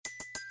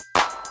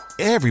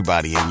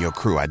Everybody in your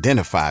crew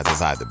identifies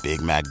as either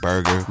Big Mac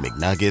Burger,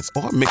 McNuggets,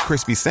 or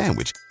McCrispy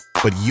Sandwich.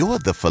 But you're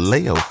the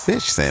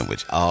Filet-O-Fish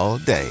Sandwich all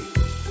day.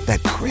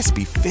 That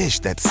crispy fish,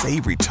 that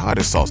savory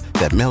tartar sauce,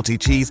 that melty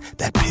cheese,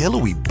 that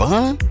pillowy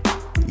bun.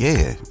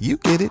 Yeah, you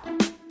get it.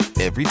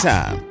 Every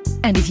time.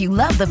 And if you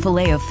love the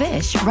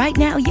Filet-O-Fish, right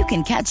now you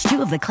can catch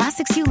two of the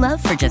classics you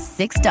love for just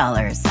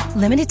 $6.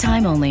 Limited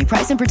time only.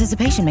 Price and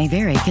participation may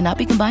vary. Cannot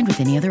be combined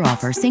with any other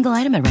offer. Single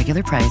item at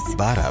regular price.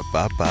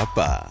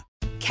 Ba-da-ba-ba-ba.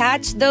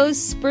 Catch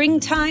those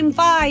springtime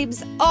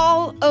vibes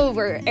all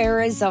over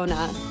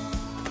Arizona.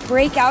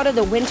 Break out of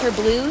the winter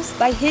blues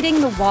by hitting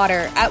the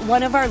water at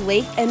one of our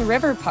lake and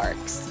river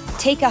parks.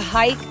 Take a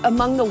hike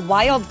among the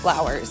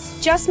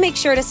wildflowers. Just make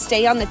sure to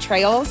stay on the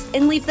trails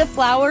and leave the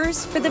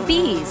flowers for the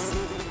bees.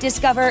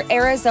 Discover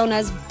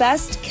Arizona's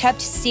best kept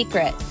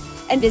secret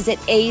and visit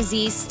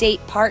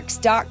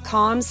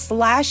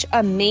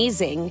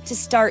azstateparks.com/amazing to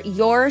start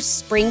your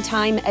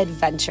springtime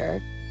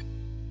adventure.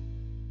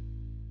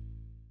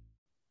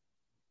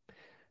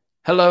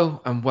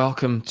 Hello and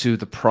welcome to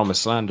The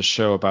Promised Land, a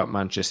show about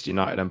Manchester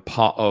United and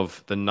part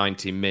of the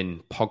 90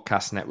 Min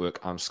podcast network.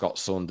 I'm Scott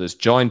Saunders,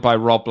 joined by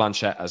Rob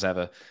Blanchett as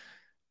ever.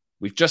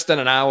 We've just done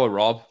an hour,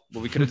 Rob,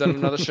 but we could have done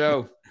another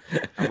show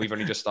and we've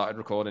only just started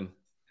recording.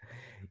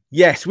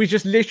 Yes, we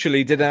just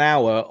literally did an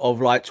hour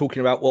of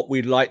talking about what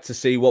we'd like to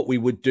see, what we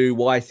would do,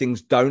 why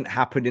things don't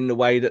happen in the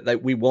way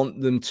that we want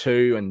them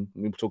to, and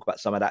we'll talk about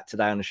some of that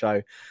today on the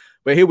show.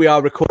 But here we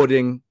are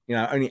recording,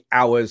 only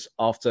hours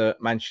after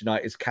Manchester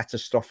United's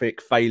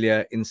catastrophic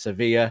failure in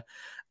Sevilla.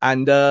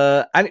 And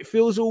it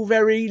feels all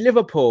very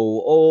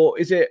Liverpool, or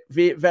is it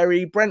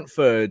very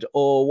Brentford,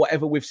 or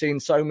whatever we've seen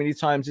so many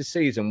times this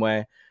season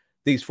where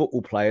these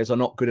football players are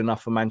not good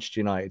enough for Manchester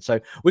United. So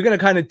we're going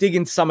to kind of dig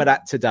into some of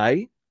that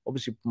today.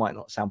 Obviously, it might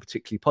not sound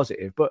particularly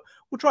positive, but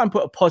we'll try and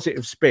put a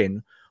positive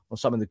spin on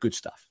some of the good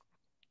stuff.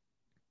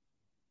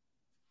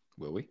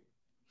 Will we?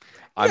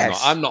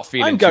 Yes, I'm not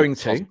feeling I'm going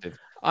positive. to.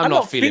 I'm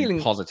not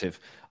feeling positive.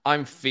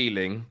 I'm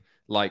feeling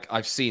like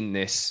I've seen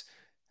this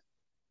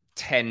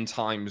 10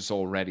 times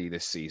already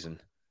this season.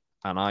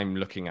 And I'm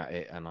looking at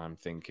it and I'm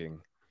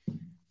thinking,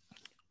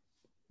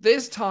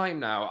 there's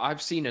time now.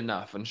 I've seen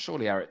enough. And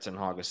surely Erik ten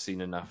Hag has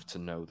seen enough to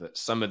know that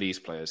some of these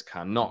players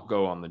cannot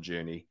go on the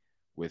journey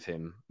with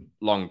him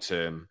long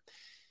term.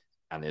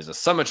 And there's a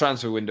summer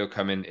transfer window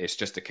coming. It's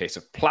just a case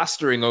of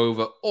plastering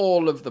over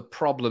all of the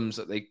problems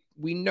that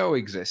we know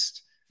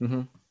exist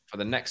for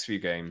the next few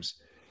games.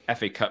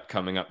 FA Cup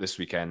coming up this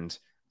weekend.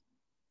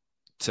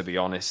 To be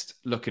honest,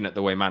 looking at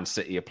the way Man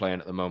City are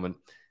playing at the moment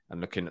and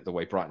looking at the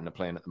way Brighton are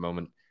playing at the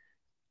moment,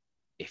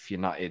 if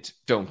United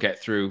don't get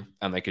through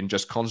and they can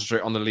just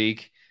concentrate on the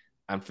league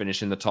and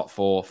finish in the top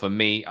four, for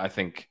me, I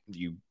think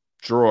you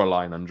draw a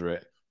line under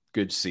it.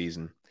 Good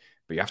season.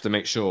 But you have to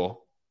make sure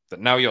that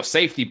now your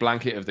safety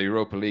blanket of the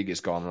Europa League is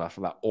gone after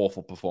that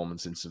awful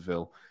performance in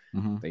Seville.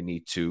 They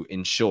need to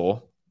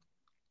ensure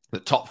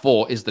that top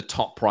four is the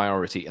top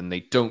priority, and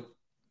they don't.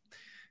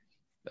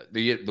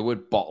 The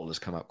word bottle has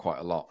come up quite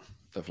a lot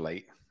of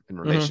late in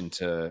relation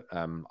to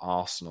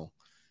Arsenal.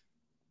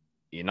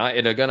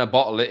 United are going to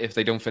bottle it if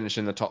they don't finish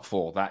in the top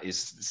four. That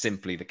is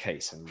simply the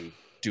case, and we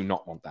do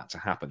not want that to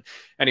happen.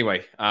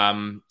 Anyway,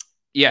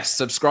 yes,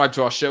 subscribe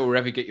to our show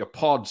wherever you get your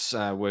pods.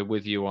 We're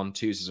with you on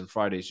Tuesdays and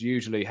Fridays.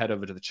 Usually head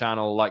over to the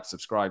channel, like,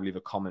 subscribe, leave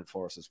a comment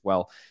for us as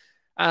well.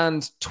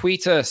 And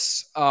tweet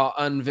us. Our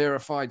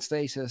unverified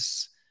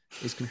status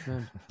is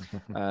confirmed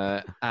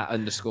at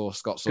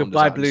 _Scott Saunders,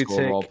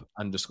 _Rob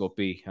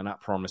 _B, and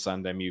at Promise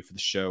and MU for the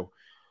show.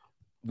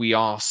 We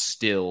are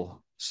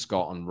still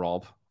Scott and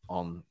Rob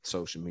on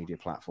social media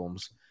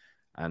platforms.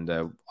 And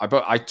I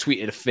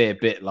tweeted a fair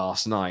bit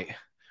last night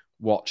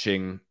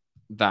watching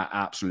that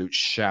absolute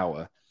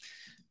shower.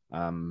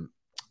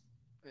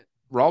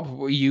 Rob,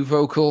 were you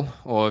vocal,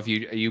 or are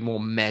you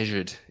more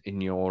measured in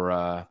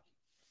your?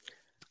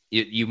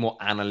 You more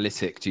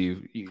analytic?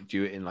 Do you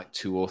do it in like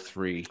two or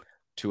three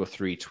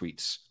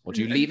tweets, or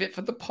do you leave it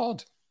for the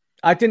pod?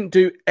 I didn't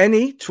do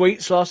any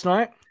tweets last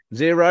night.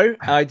 Zero.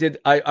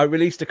 I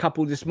released a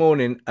couple this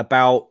morning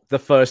about the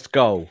first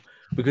goal,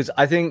 because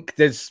I think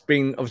there's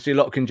been obviously a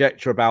lot of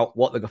conjecture about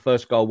what the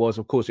first goal was.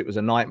 Of course, it was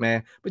a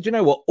nightmare. But you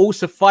know what?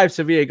 Also, 5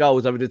 Sevilla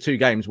goals over the 2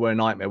 games were a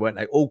nightmare, weren't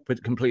they? All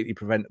completely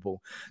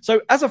preventable.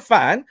 So as a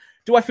fan,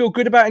 do I feel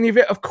good about any of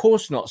it? Of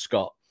course not,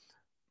 Scott.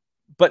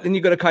 But then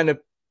you've got to kind of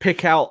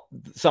pick out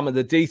some of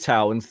the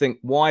detail and think,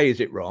 why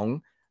is it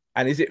wrong?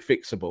 And is it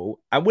fixable?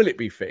 And will it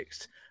be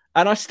fixed?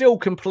 And I still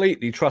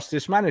completely trust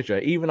this manager,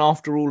 even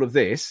after all of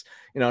this.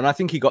 And I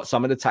think he got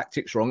some of the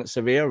tactics wrong at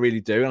Sevilla, I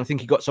really do. And I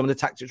think he got some of the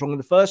tactics wrong in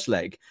the first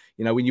leg.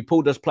 When you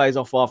pull those players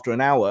off after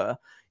an hour,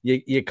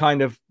 you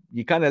kind of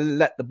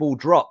let the ball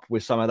drop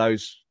with some of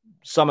those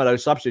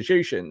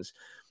substitutions.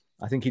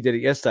 I think he did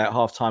it yesterday at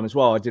halftime as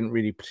well. I didn't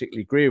really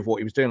particularly agree with what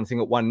he was doing. I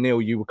think at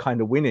 1-0, you were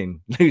kind of winning,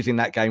 losing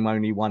that game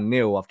only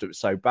 1-0 after it was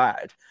so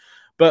bad.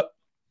 But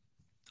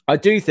I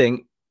do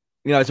think,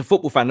 as a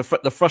football fan,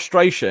 the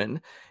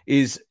frustration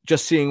is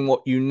just seeing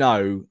what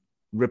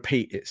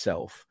repeat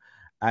itself.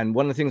 And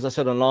one of the things I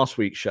said on last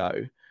week's show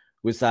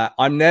was that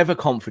I'm never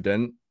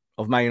confident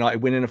of Man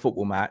United winning a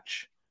football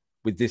match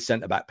with this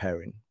centre-back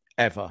pairing,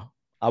 ever.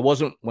 I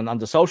wasn't when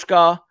under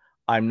Solskjaer.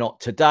 I'm not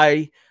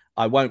today.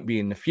 I won't be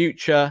in the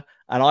future.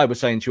 And I was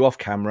saying to you off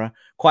camera,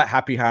 quite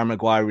happy Harry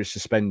Maguire is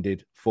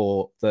suspended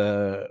for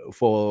the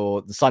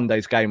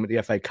Sunday's game at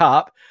the FA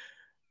Cup,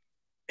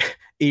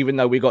 even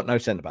though we got no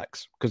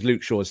centre-backs because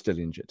Luke Shaw is still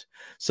injured.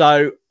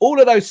 So all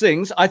of those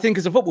things, I think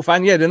as a football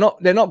fan, yeah, they're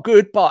not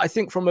good. But I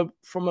think from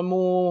a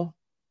more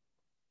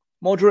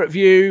moderate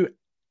view,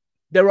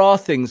 there are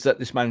things that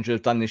this manager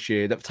has done this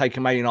year that have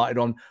taken Man United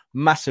on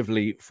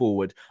massively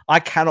forward. I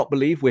cannot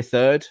believe we're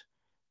third.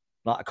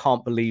 Like, I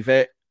can't believe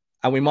it.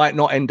 And we might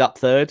not end up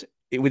third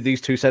with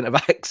these two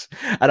centre-backs.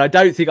 And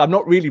I'm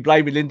not really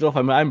blaming Lindelof.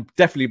 I'm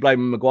definitely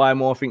blaming Maguire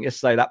more. I think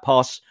yesterday that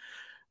pass,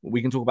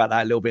 we can talk about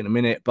that a little bit in a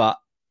minute, but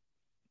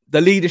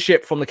the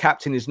leadership from the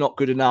captain is not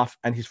good enough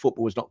and his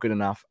football is not good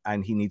enough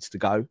and he needs to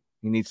go.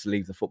 He needs to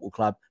leave the football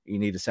club. You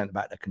need a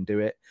centre-back that can do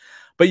it.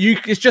 But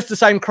it's just the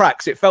same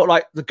cracks. It felt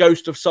like the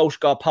ghost of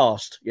Solskjaer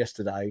passed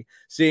yesterday,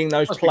 seeing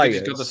those players.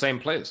 Because he's got the same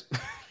players.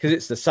 Because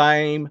it's the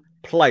same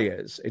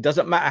players. It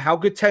doesn't matter how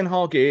good Ten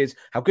Hag is,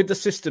 how good the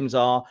systems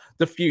are,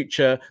 the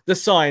future, the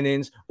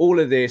signings, all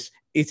of this.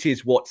 It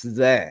is what's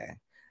there.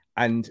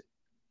 And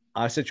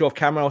I said to you off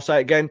camera, I'll say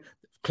it again,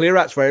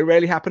 clear-outs very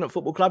rarely happen at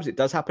football clubs. It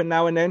does happen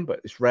now and then, but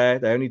it's rare.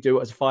 They only do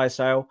it as a fire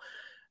sale.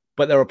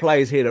 But there are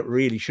players here that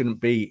really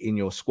shouldn't be in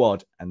your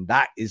squad. And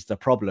that is the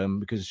problem,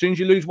 because as soon as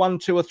you lose 1,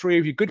 2 or 3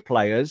 of your good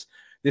players,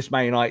 this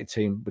Man United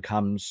team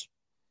becomes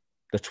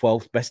the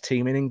 12th best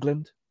team in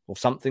England or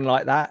something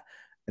like that.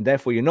 And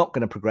therefore, you're not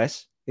going to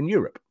progress in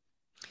Europe.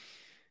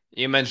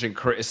 You mentioned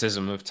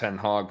criticism of Ten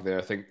Hag there.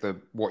 I think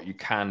what you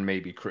can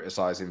maybe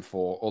criticise him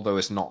for, although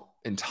it's not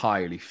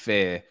entirely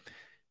fair,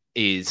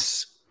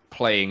 is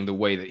playing the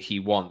way that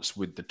he wants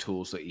with the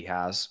tools that he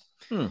has.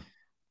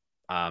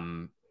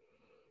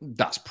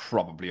 That's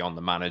probably on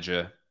the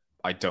manager.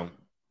 I don't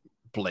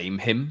blame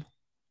him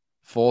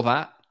for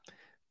that.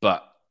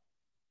 But,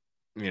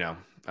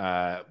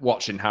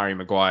 watching Harry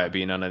Maguire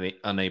being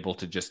unable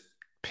to just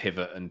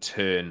pivot and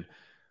turn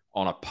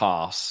on a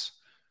pass,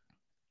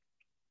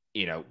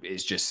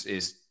 is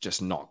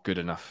just not good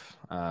enough.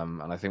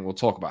 And I think we'll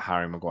talk about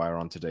Harry Maguire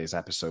on today's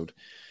episode.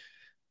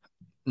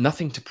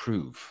 Nothing to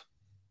prove,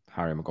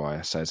 Harry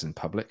Maguire says in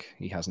public.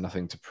 He has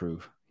nothing to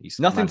prove. He's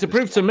nothing to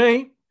prove to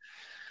me.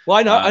 Well,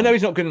 I know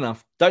he's not good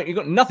enough. You've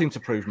got nothing to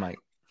prove, mate.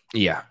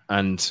 Yeah,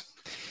 and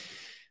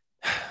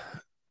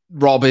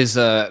Rob is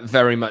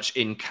very much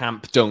in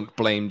camp. Don't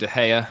blame De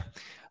Gea.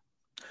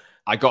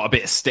 I got a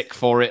bit of stick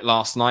for it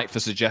last night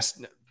for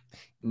suggesting.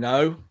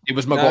 No, it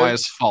was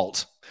Maguire's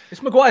fault.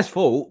 It's Maguire's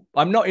fault.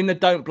 I'm not in the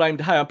don't blame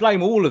De Gea. I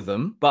blame all of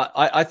them, but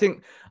I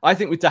think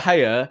with De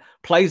Gea,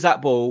 plays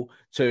that ball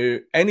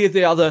to any of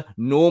the other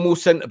normal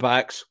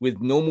centre-backs with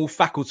normal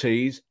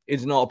faculties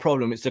is not a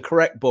problem. It's the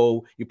correct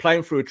ball. You're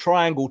playing through a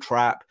triangle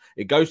trap.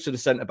 It goes to the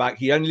centre-back.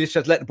 He only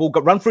just let the ball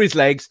run through his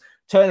legs,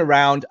 turn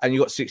around, and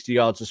you got 60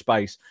 yards of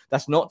space.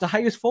 That's not De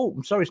Gea's fault.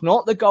 I'm sorry, it's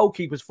not the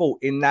goalkeeper's fault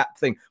in that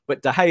thing.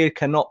 But De Gea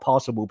cannot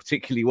pass the ball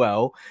particularly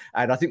well.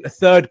 And I think the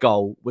third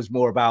goal was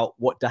more about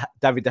what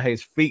David De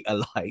Gea's feet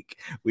are like,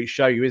 which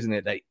show you, isn't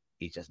it, that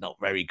he's just not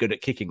very good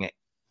at kicking it.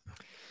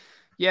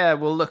 Yeah,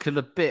 we'll look at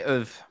a bit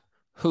of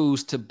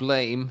who's to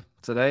blame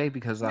today,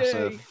 because that's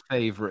a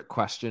favourite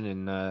question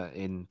in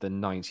the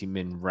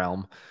 90-min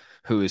realm.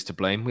 Who is to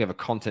blame? We have a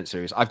content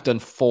series. I've done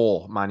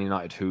 4 Man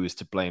United who is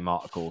to blame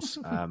articles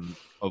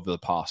over the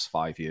past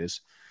 5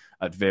 years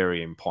at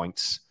varying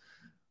points.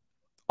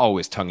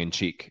 Always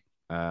tongue-in-cheek.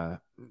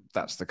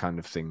 That's the kind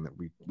of thing that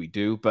we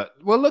do. But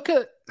we'll look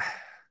at...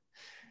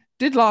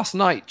 Did last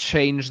night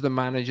change the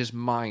manager's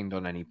mind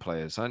on any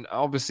players? And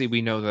obviously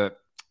we know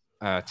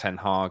that Ten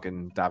Hag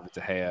and David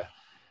De Gea...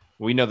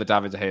 We know that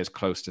David De Gea is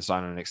close to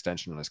signing an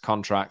extension on his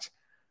contract.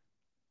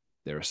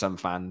 There are some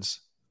fans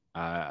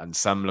and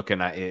some looking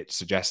at it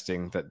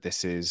suggesting that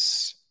this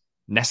is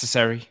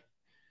necessary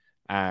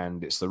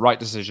and it's the right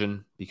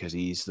decision because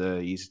he's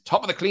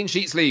top of the clean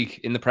sheets league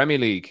in the Premier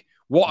League.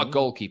 What a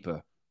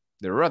goalkeeper.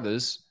 There are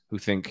others who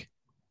think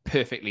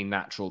perfectly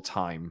natural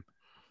time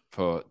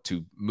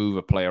to move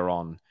a player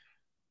on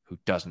who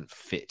doesn't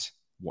fit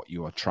what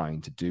you are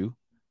trying to do.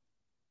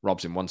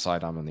 Rob's in one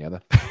side, I'm on the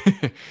other.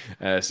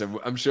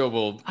 So I'm sure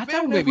we'll. I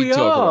don't know if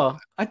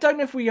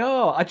we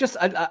are.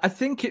 I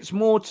think it's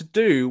more to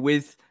do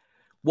with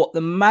what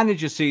the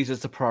manager sees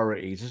as the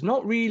priorities. It's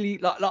not really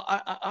like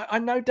I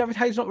know David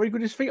Hayes not very good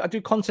at his feet. I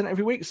do content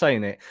every week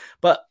saying it,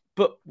 but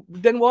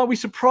then why are we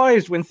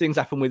surprised when things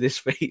happen with his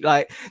feet?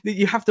 Like,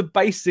 you have to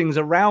base things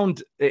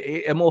around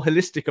a more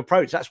holistic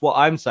approach. That's what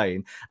I'm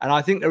saying, and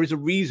I think there is a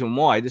reason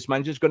why this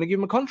manager's going to give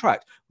him a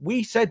contract.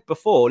 We said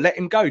before, let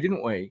him go,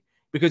 didn't we?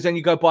 Because then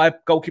you go buy a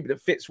goalkeeper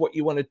that fits what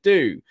you want to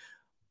do.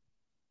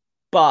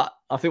 But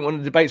I think one of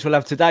the debates we'll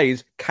have today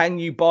is, can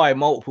you buy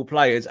multiple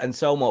players and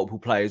sell multiple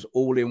players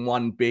all in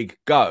one big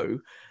go?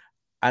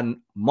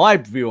 And my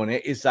view on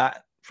it is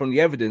that from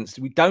the evidence,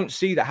 we don't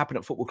see that happen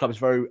at football clubs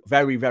very,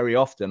 very, very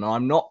often. And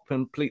I'm not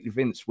completely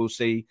convinced we'll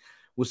see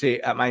we'll see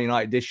it at Man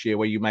United this year,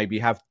 where you maybe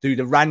do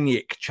the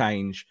Ranić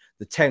change,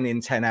 the 10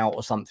 in, 10 out,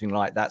 or something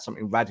like that,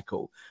 something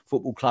radical.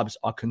 Football clubs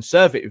are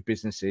conservative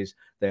businesses.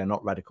 They are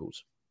not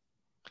radicals.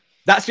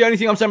 That's the only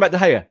thing I'm saying about De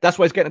Gea. That's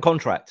why he's getting a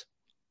contract.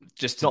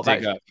 Just to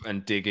dig up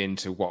and dig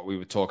into what we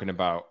were talking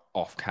about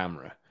off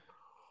camera,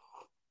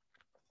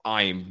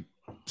 I'm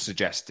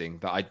suggesting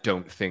that I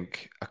don't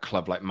think a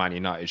club like Man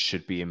United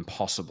should be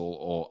impossible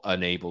or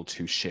unable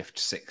to shift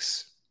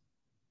 6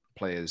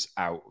 players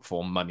out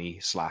for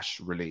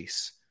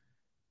money/release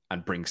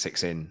and bring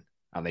 6 in.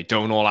 And they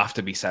don't all have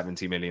to be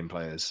 70 million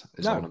players,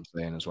 is all I'm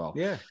saying as well.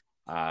 Yeah.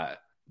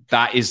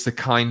 That is the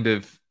kind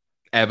of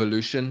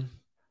evolution.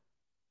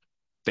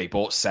 They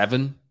bought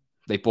 7.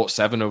 They bought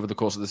 7 over the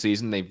course of the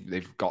season.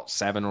 They've got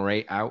 7 or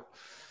 8 out.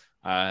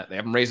 They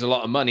haven't raised a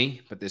lot of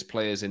money, but there's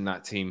players in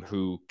that team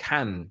who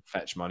can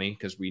fetch money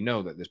because we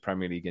know that there's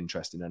Premier League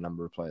interest in a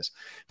number of players.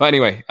 But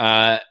anyway,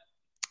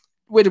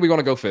 where do we want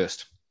to go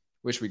first?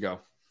 Where should we go?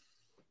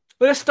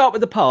 Well, let's start with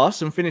the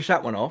pass and finish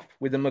that one off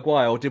with the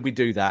Maguire. Or did we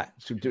do that?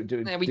 We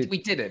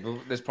did it,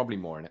 but there's probably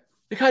more in it.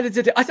 We kind of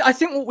did it. I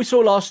think what we saw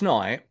last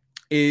night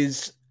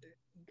is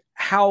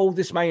how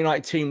this Man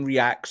United team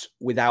reacts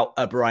without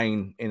a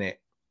brain in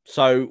it.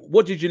 So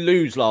what did you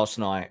lose last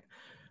night?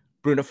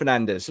 Bruno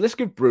Fernandes. Let's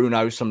give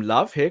Bruno some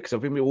love here, because I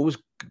think we always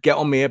get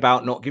on me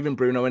about not giving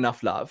Bruno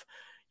enough love.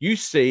 You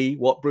see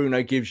what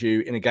Bruno gives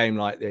you in a game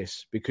like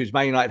this, because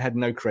Man United had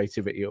no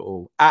creativity at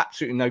all.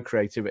 Absolutely no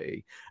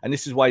creativity. And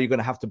this is why you're going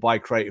to have to buy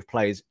creative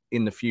players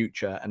in the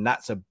future. And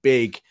that's a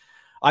big,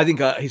 I think,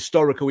 a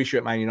historical issue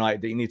at Man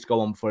United that you need to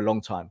go on for a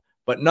long time.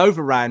 But no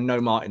Varane,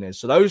 no Martinez.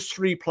 So those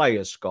 3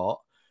 players,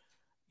 Scott,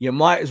 you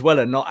might as well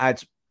have not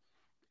had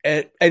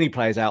any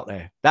players out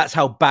there. That's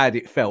how bad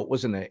it felt,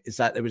 wasn't it? Is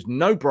that there was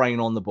no brain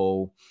on the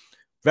ball.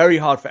 Very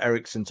hard for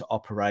Eriksen to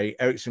operate.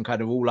 Eriksen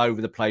kind of all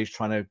over the place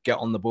trying to get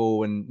on the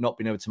ball and not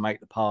being able to make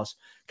the pass.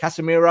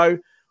 Casemiro,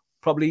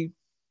 probably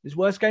his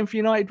worst game for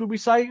United, would we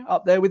say?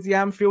 Up there with the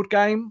Anfield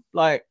game.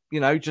 Like,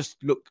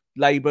 just looked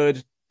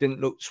laboured,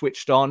 didn't look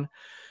switched on.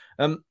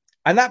 And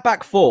that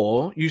back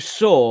 4, you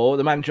saw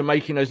the manager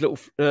making those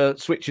little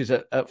switches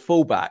at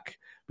fullback,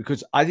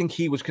 because I think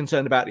he was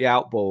concerned about the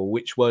out ball,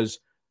 which was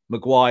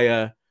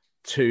Maguire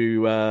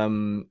to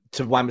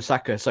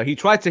Wan-Bissaka. So he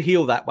tried to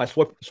heal that by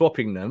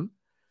swapping them.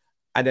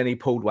 And then he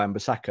pulled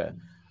Wan-Bissaka.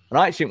 And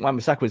I actually think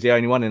Wan-Bissaka was the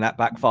only one in that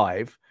back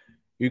 5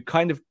 who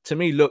kind of, to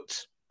me,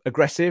 looked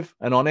aggressive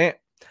and on it.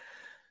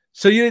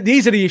 So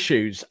these are the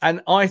issues.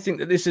 And I think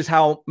that this is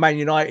how Man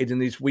United in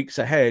these weeks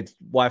ahead,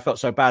 why I felt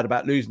so bad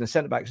about losing the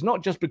centre-backs,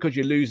 not just because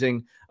you're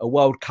losing a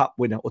World Cup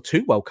winner or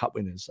 2 World Cup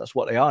winners. That's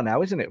what they are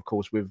now, isn't it? Of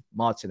course, with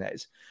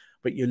Martinez.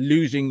 But you're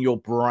losing your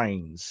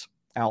brains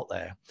out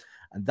there.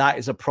 And that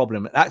is a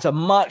problem. That's a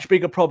much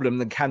bigger problem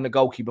than can the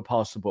goalkeeper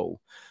pass the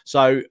ball.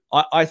 So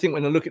I think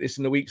when I look at this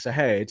in the weeks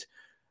ahead,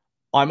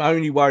 I'm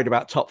only worried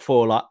about top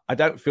 4. Like, I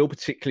don't feel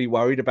particularly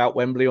worried about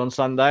Wembley on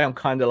Sunday. I'm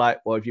kind of like,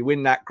 well, if you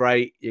win that,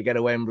 great. You get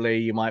a Wembley,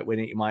 you might win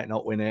it, you might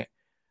not win it.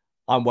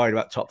 I'm worried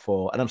about top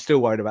 4, and I'm still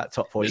worried about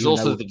top 4. There's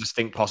also the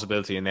distinct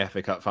possibility in the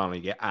FA Cup final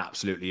you get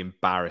absolutely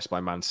embarrassed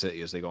by Man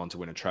City as they go on to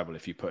win a treble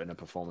if you put in a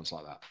performance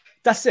like that.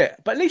 That's it.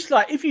 But at least,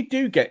 like, if you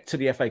do get to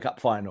the FA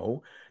Cup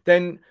final,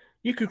 then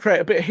you could create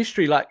a bit of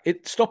history, like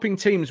stopping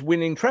teams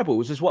winning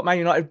trebles is what Man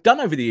United have done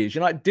over the years.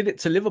 United did it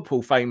to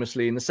Liverpool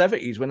famously in the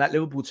 70s when that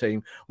Liverpool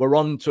team were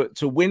on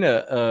to win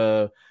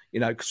a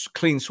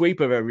clean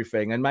sweep of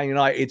everything. And Man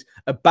United,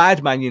 a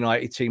bad Man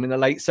United team in the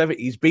late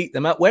 70s, beat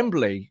them at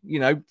Wembley,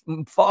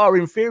 far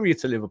inferior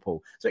to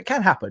Liverpool. So it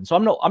can happen. So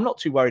I'm not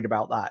too worried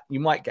about that. You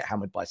might get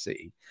hammered by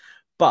City.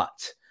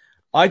 But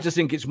I just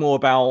think it's more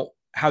about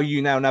how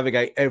you now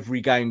navigate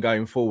every game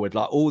going forward.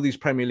 Like all these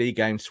Premier League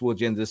games towards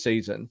the end of the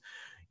season,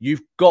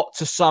 you've got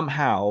to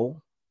somehow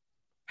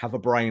have a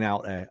brain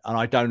out there. And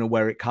I don't know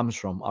where it comes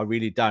from. I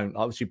really don't.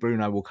 Obviously,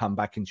 Bruno will come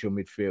back into your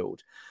midfield.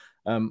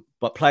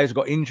 But players have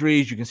got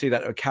injuries. You can see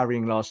that they were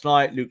carrying last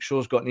night. Luke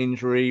Shaw's got an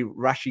injury.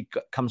 Rashi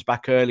comes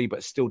back early,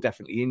 but still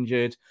definitely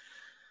injured.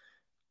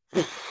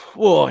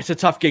 Oh, it's a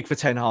tough gig for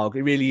Ten Hag.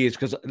 It really is,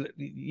 because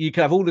you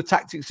can have all the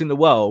tactics in the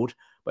world,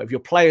 but if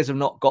your players have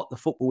not got the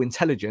football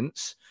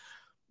intelligence,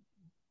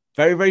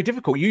 very, very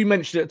difficult. You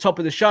mentioned at the top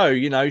of the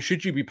show,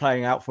 should you be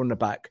playing out from the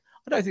back?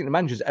 I don't think the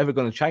manager's ever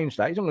going to change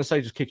that. He's not going to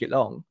say just kick it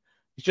long.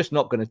 He's just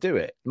not going to do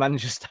it.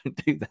 Managers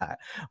don't do that.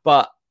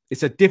 But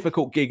it's a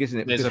difficult gig, isn't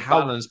it? There's a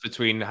balance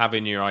between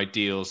having your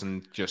ideals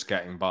and just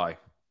getting by.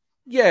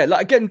 Yeah,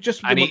 like again,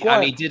 just and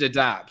he did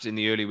adapt in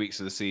the early weeks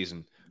of the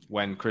season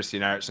when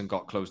Christian Eriksen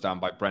got closed down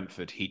by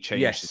Brentford. He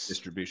changed his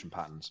distribution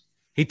patterns.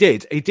 He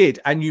did,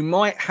 and you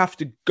might have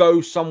to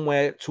go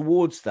somewhere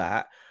towards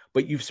that.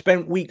 But you've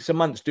spent weeks and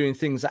months doing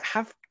things that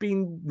have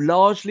been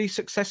largely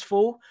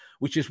successful,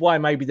 which is why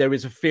maybe there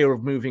is a fear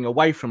of moving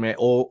away from it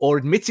or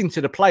admitting to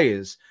the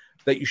players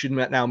that you should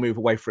now move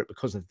away from it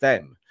because of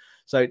them.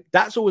 So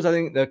that's always, I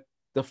think,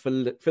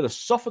 the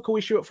philosophical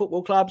issue at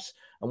football clubs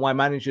and why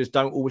managers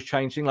don't always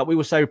change things. Like we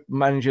will say,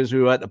 managers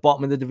who are at the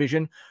bottom of the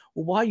division,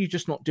 well, why are you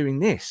just not doing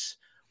this?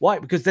 Why?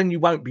 Because then you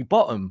won't be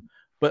bottom.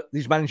 but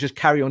these managers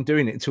carry on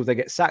doing it until they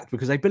get sacked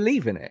because they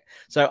believe in it.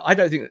 So I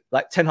don't think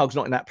like Ten Hag's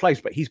not in that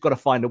place, but he's got to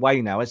find a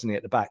way now, hasn't he,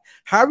 at the back?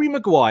 Harry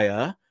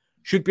Maguire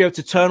should be able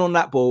to turn on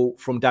that ball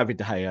from David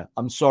De Gea.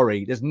 I'm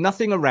sorry. There's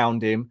nothing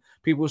around him.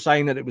 People were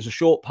saying that it was a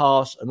short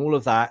pass and all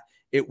of that.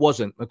 It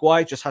wasn't.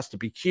 Maguire just has to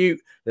be cute,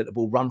 let the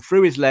ball run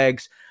through his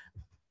legs.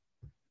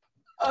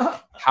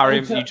 Harry,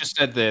 you just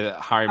said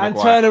that Harry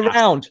Maguire... And turn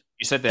around.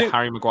 You said that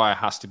Harry Maguire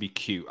has to be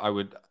cute.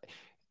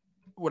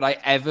 Would I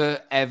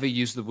ever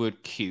use the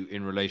word cute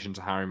in relation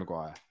to Harry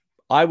Maguire?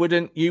 I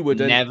wouldn't. You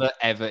wouldn't. Never,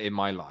 ever in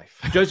my life.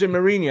 Jose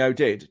Mourinho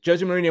did.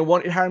 Jose Mourinho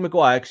wanted Harry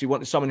Maguire because he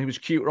wanted someone who was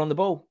cuter on the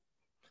ball.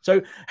 So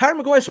Harry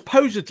Maguire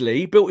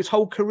supposedly built his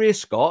whole career,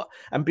 Scott,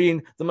 and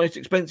being the most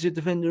expensive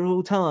defender of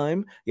all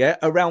time,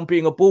 around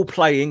being a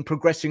ball-playing,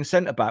 progressing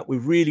centre-back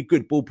with really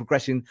good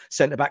ball-progressing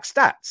centre-back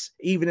stats,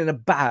 even in a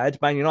bad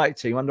Man United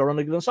team under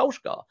Ole Gunnar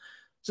Solskjaer.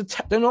 So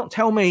do not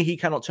tell me he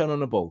cannot turn on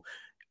the ball.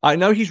 I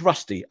know he's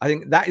rusty. I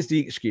think that is the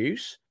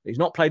excuse. He's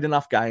not played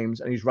enough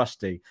games and he's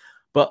rusty.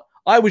 But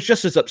I was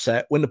just as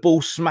upset when the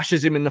ball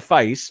smashes him in the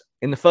face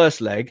in the first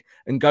leg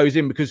and goes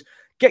in, because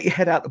get your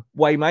head out of the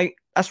way, mate.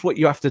 That's what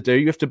you have to do.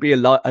 You have to be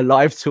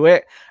alive to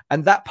it.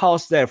 And that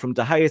pass there from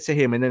De Gea to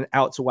him and then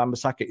out to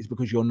Wan-Bissaka is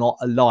because you're not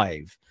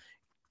alive.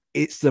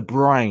 It's the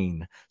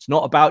brain. It's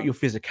not about your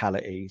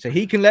physicality. So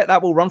he can let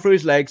that ball run through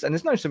his legs, and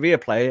there's no Sevilla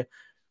player.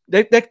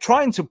 They're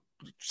trying to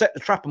set the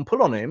trap and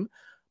pull on him,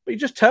 but you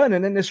just turn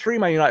and then there's 3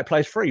 Man United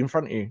players free in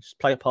front of you. Just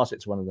pass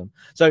it to one of them.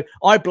 So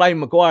I blame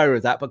Maguire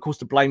of that, but of course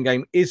the blame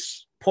game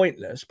is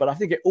pointless. But I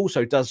think it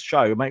also does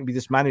show maybe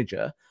this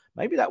manager,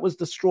 maybe that was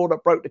the straw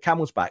that broke the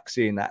camel's back,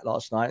 seeing that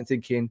last night and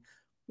thinking,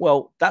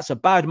 well, that's a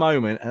bad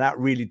moment. And that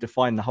really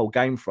defined the whole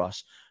game for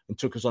us and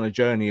took us on a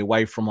journey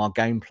away from our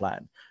game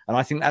plan. And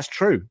I think that's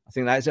true. I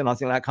think that is it. And I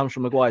think that comes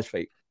from Maguire's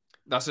feet.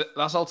 That's it.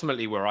 That's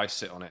ultimately where I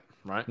sit on it,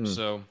 right?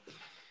 So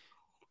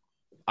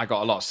I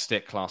got a lot of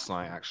stick last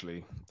night,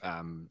 actually,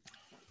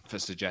 for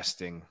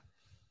suggesting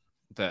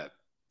that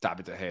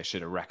David De Gea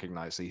should have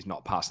recognised that he's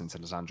not passing to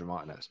Lisandro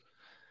Martinez.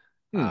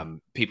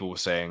 People were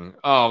saying,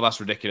 oh, that's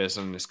ridiculous.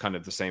 And it's kind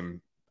of the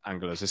same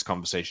angle as this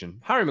conversation.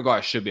 Harry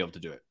Maguire should be able to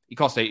do it. He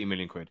cost 80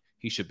 million quid.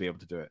 He should be able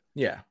to do it.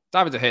 Yeah.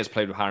 David De Gea has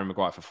played with Harry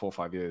Maguire for 4 or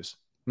 5 years.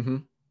 Mm-hmm.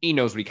 He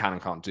knows what he can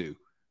and can't do.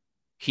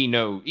 He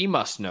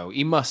must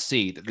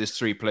see that there's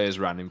 3 players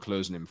around him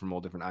closing him from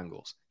all different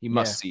angles. He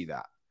must see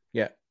that.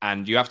 Yeah.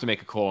 And you have to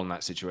make a call on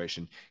that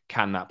situation.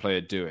 Can that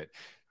player do it?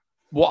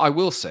 What I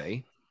will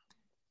say,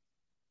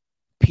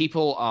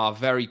 people are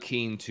very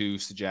keen to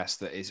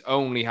suggest that it's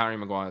only Harry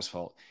Maguire's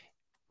fault.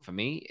 For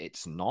me,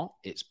 it's not.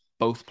 It's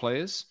both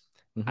players.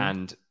 Mm-hmm.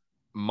 And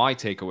my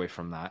takeaway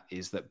from that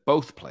is that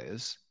both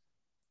players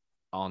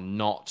are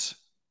not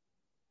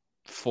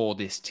for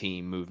this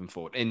team moving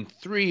forward. In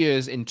 3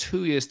 years, in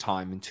 2 years'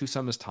 time, in 2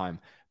 summers' time,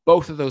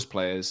 both of those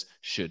players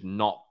should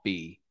not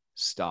be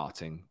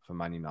starting for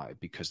Man United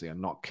because they are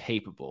not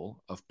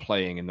capable of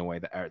playing in the way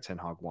that Erik ten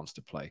Hag wants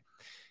to play.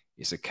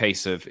 It's a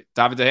case of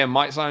David De Gea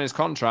might sign his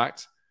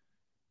contract,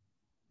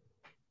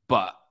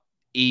 but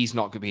he's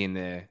not going to be in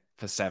there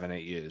for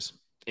 7-8 years,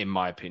 in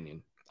my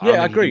opinion.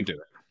 I agree.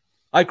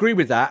 I agree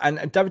with that.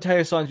 And David De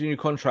Gea signs a new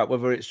contract,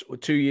 whether it's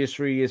 2 years,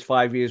 3 years,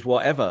 5 years,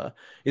 whatever,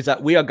 is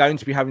that we are going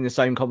to be having the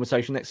same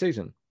conversation next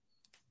season.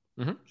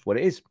 Mm-hmm. That's what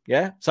it is.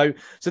 Yeah. So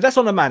that's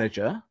on the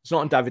manager. It's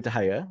not on David De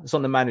Gea. It's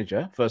on the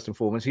manager, first and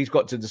foremost. He's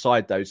got to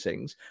decide those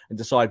things and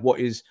decide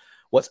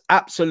what's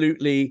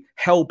absolutely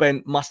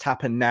hell-bent must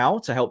happen now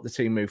to help the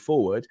team move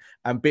forward,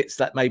 and bits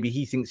that maybe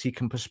he thinks he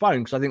can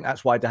postpone, because I think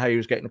that's why De Gea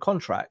is getting the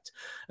contract.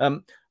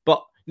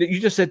 But you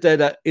just said there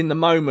that in the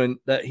moment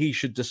that he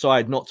should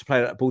decide not to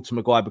play that ball to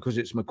Maguire because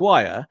it's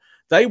Maguire,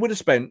 they would have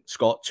spent,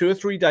 Scott, 2 or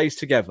 3 days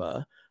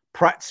together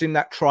practicing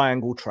that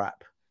triangle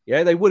trap.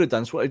 Yeah, they would have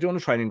done. It's what they do on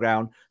the training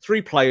ground.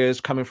 3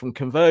 players coming from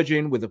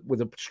converging with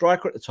a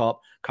striker at the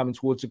top coming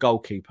towards the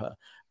goalkeeper.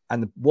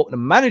 And what the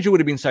manager would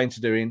have been saying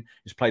to doing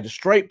is play the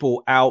straight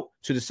ball out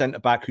to the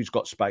centre-back who's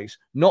got space,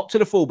 not to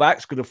the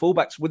fullbacks, because the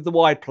fullbacks with the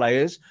wide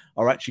players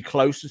are actually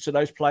closer to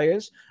those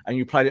players, and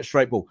you play that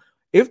straight ball.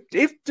 If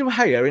De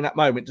Gea in that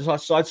moment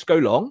decides to go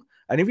long,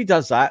 and if he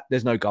does that,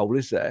 there's no goal,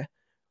 is there?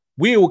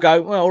 We all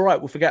go, well, all right,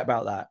 we'll forget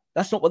about that.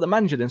 That's not what the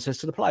manager then says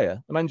to the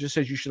player. The manager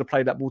says you should have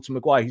played that ball to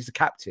Maguire. He's the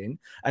captain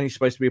and he's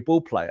supposed to be a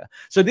ball player.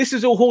 So this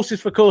is all horses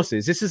for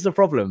courses. This is the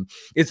problem,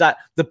 is that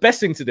the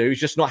best thing to do is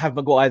just not have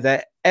Maguire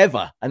there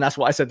ever. And that's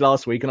what I said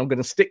last week. And I'm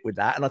going to stick with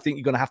that. And I think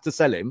you're going to have to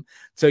sell him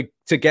to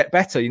get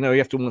better. You know, you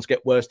have to almost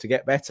get worse to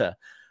get better.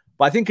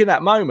 But I think in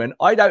that moment,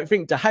 I don't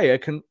think De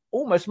Gea can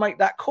almost make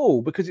that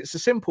call, because it's a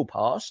simple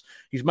pass.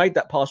 He's made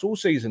that pass all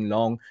season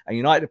long, and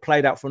United have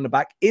played out from the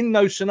back in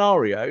those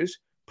scenarios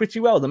pretty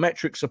well. The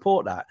metrics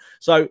support that.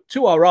 So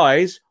to our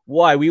eyes,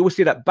 why we always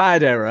see that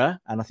bad error,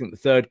 and I think the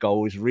third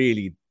goal is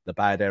really the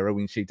bad error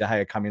when you see De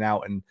Gea coming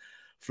out and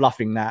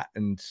fluffing that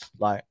and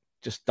like,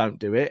 just don't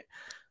do it.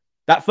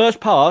 That first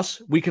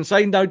pass, we can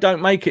say, no,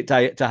 don't make it,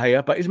 De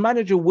Gea, but his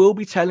manager will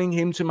be telling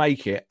him to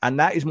make it, and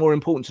that is more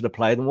important to the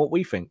player than what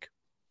we think.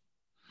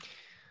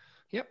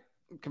 Yep,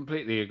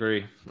 completely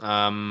agree.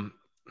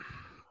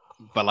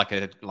 But like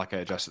I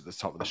addressed at the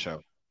top of the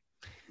show,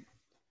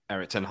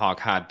 Erik ten Hag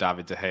had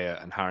David De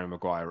Gea and Harry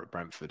Maguire at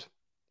Brentford,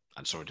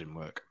 and so it didn't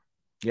work.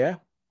 Yeah.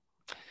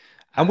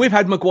 And we've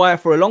had Maguire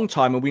for a long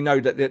time, and we know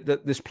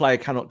that this player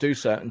cannot do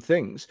certain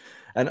things.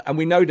 And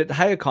we know that De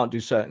Gea can't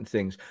do certain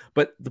things.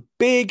 But the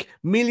big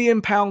 £1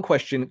 million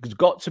question has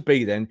got to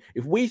be then,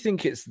 if we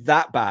think it's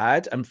that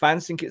bad and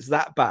fans think it's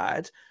that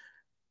bad,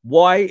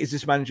 why is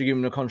this manager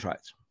giving him a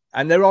contract?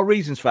 And there are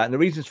reasons for that. And the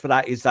reasons for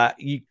that is that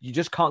you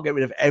just can't get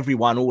rid of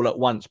everyone all at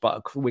once.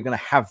 But we're going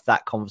to have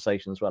that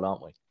conversation as well,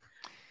 aren't we?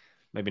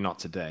 Maybe not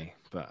today,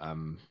 but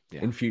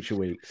yeah. In future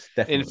weeks,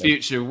 definitely. In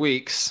future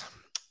weeks.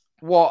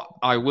 What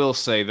I will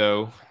say,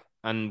 though,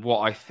 and what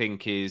I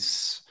think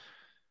is...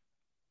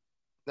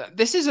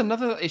 This is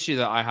another issue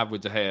that I have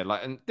with De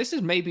Gea. And this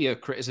is maybe a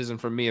criticism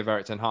from me of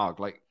Erik ten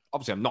Hag.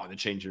 Obviously, I'm not in the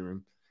changing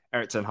room.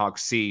 Erik ten Hag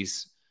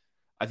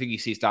I think he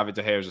sees David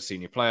De Gea as a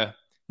senior player.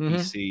 Mm-hmm.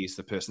 He sees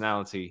the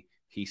personality.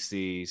 He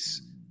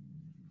sees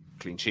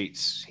clean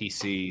sheets. He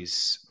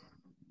sees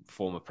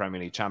former Premier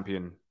League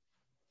champion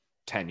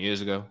 10 years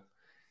ago.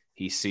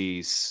 He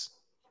sees,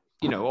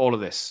 all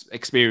of this.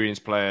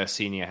 Experienced player,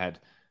 senior head.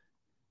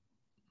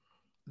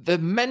 The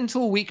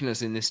mental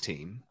weakness in this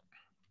team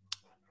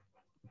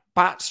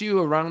bats you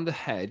around the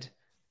head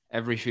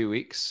every few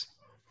weeks.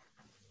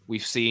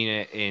 We've seen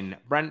it in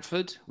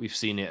Brentford. We've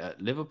seen it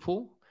at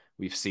Liverpool.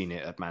 We've seen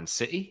it at Man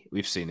City.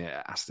 We've seen it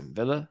at Aston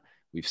Villa.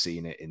 We've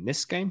seen it in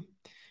this game.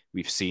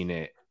 We've seen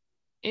it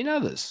in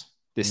others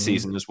this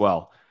season as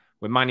well.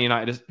 When Man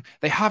United,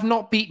 they have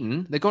not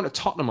beaten, they're going to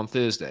Tottenham on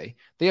Thursday.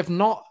 They have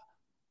not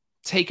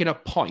taken a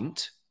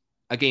point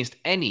against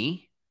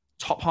any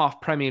top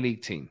half Premier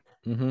League team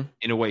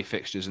in away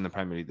fixtures in the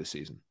Premier League this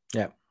season.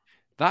 Yeah.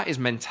 That is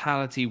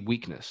mentality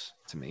weakness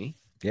to me.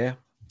 Yeah.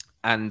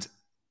 And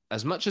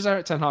as much as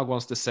Erik ten Hag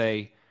wants to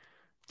say,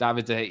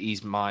 David De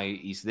Gea,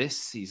 he's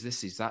this,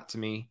 he's that to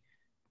me,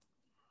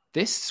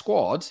 this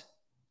squad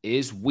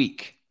is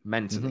weak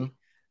mentally.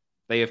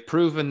 They have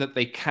proven that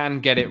they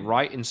can get it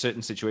right in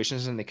certain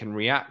situations and they can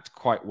react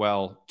quite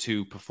well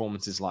to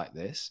performances like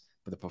this.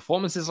 But the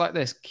performances like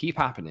this keep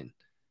happening.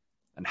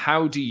 And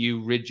how do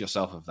you rid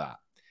yourself of that?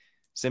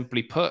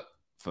 Simply put,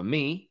 for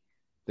me,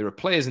 there are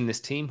players in this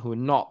team who are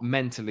not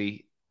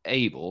mentally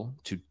able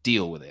to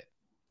deal with it.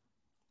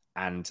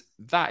 And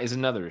that is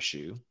another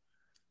issue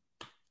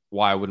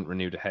why I wouldn't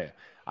renew De Gea.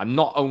 I'm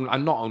not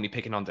only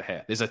picking on De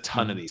Gea. There's a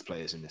ton of these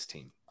players in this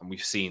team, and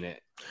we've seen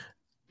it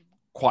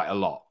quite a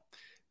lot.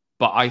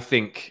 But I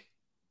think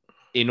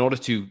in order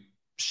to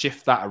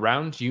shift that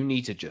around, you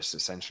need to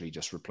essentially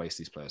replace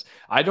these players.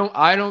 I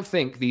don't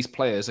think these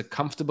players are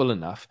comfortable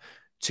enough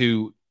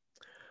to...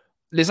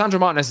 Lisandro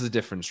Martinez is the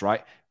difference,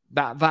 right?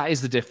 That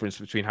is the difference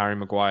between Harry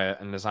Maguire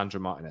and Lisandro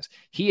Martinez.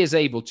 He is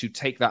able to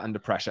take that under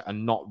pressure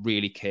and not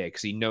really care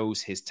because he knows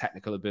his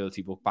technical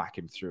ability will back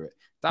him through it.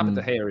 David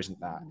De Gea isn't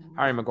that.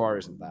 Harry Maguire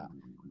isn't that.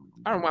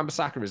 Aaron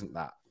Wan-Bissaka isn't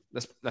that.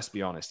 Let's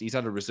be honest. He's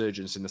had a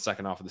resurgence in the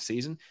second half of the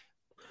season,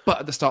 but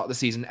at the start of the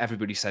season,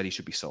 everybody said he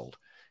should be sold.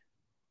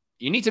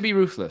 You need to be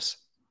ruthless.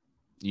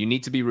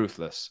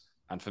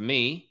 And for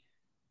me,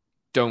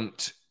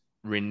 don't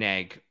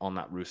renege on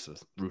that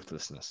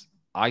ruthlessness.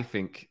 I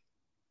think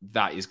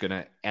that is going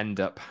to end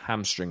up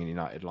hamstringing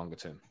United longer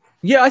term.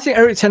 Yeah, I think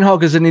Erik ten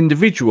Hag as an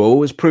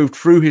individual has proved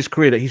through his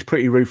career that he's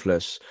pretty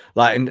ruthless,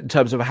 in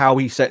terms of how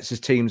he sets his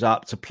teams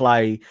up to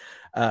play,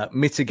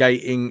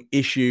 mitigating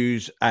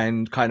issues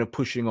and kind of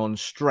pushing on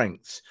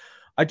strengths.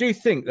 I do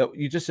think that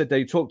you just said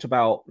they talked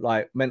about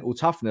mental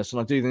toughness,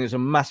 and I do think there's a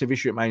massive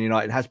issue at Man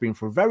United, has been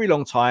for a very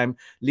long time,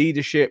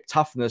 leadership,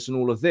 toughness, and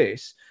all of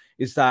this,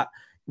 is that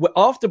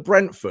after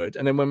Brentford,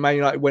 and then when Man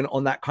United went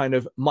on that kind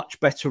of much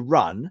better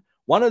run,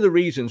 one of the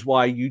reasons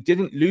why you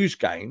didn't lose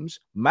games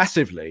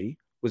massively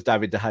was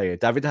David De Gea.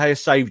 David De Gea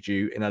saved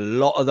you in a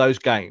lot of those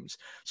games.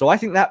 So I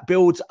think that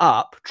builds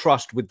up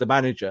trust with the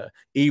manager,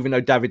 even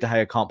though David De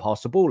Gea can't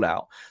pass the ball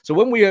out. So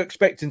when we are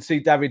expecting to see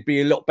David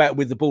be a lot better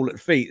with the ball at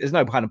feet, there's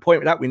no kind of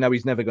point with that. We know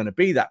he's never going to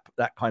be that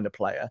kind of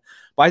player.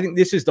 But I think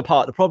this is the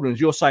part of the problem.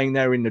 As you're saying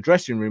there in the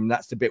dressing room,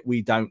 that's the bit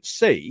we don't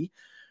see.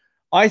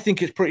 I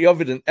think it's pretty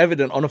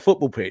evident on a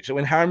football pitch that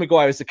when Harry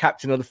Maguire is the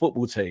captain of the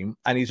football team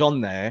and he's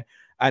on there,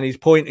 and he's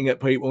pointing at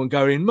people and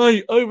going,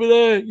 mate, over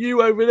there,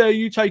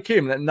 you take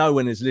him. That no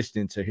one is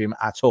listening to him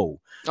at all.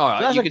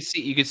 Oh, you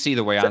could see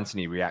the way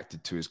Anthony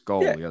reacted to his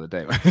goal the other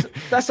day.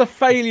 That's a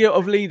failure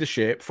of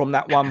leadership from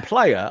that one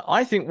player.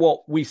 I think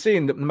what we see,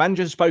 and the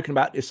manager has spoken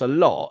about this a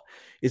lot,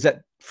 is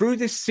that through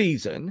this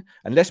season,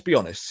 and let's be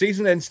honest,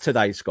 season ends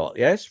today, Scott.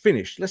 Yes,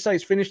 finished. Let's say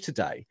it's finished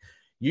today.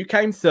 You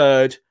came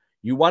third,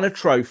 you won a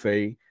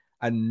trophy,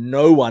 and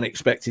no one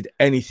expected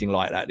anything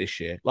like that this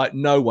year.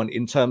 No one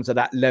in terms of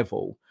that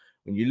level.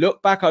 When you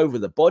look back over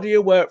the body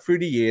of work through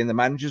the year and the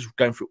manager's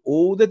going through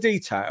all the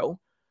detail,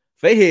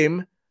 for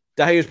him,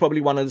 De Gea is probably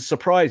one of the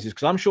surprises,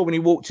 because I'm sure when he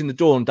walked in the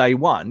door on day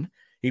one,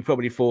 he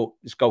probably thought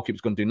this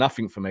goalkeeper's going to do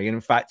nothing for me. And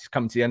in fact, he's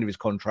coming to the end of his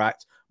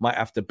contract. might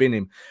have to bin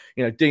him.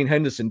 Dean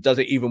Henderson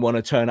doesn't even want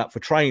to turn up for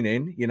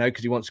training,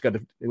 because he wants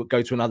to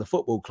go to another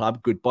football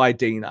club. Goodbye,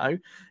 Dino.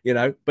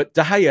 But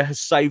De Gea has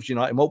saved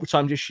United multiple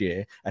times this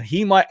year, and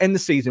he might end the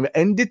season. If it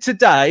ended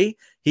today,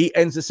 he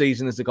ends the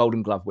season as the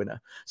Golden Glove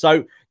winner.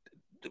 So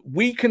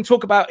we can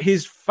talk about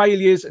his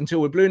failures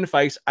until we're blue in the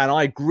face, and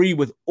I agree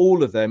with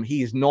all of them.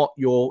 He is not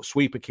your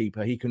sweeper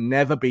keeper. He can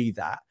never be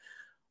that.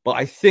 But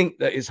I think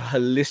that is a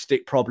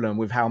holistic problem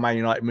with how Man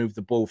United move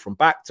the ball from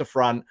back to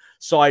front,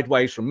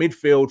 sideways, from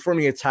midfield, from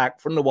the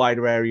attack, from the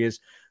wider areas.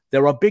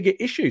 There are bigger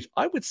issues.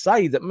 I would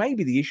say that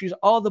maybe the issues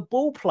are the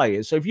ball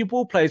players. So if your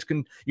ball players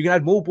you can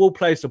add more ball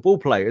players to ball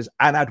players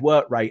and add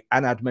work rate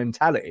and add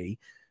mentality,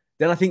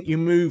 then I think you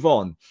move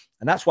on.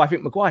 And that's why I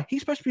think Maguire, he's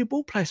supposed to be a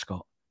ball player,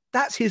 Scott.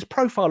 That's his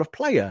profile of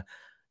player.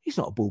 He's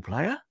not a ball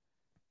player.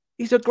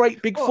 He's a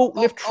great big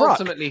forklift truck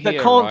that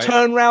can't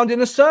turn round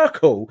in a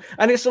circle.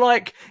 And it's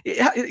like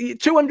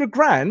 200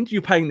 grand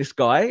you're paying this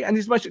guy, and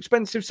he's the most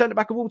expensive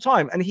centre-back of all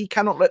time, and he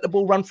cannot let the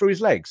ball run through his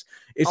legs.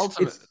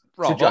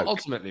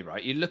 Ultimately,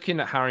 right, you're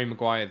looking at Harry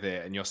Maguire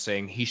there, and you're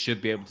saying he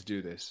should be able to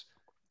do this.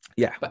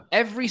 Yeah. But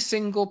every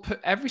single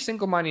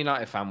Man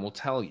United fan will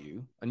tell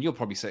you, and you'll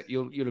probably say,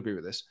 you'll agree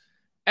with this,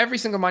 every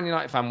single Man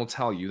United fan will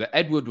tell you that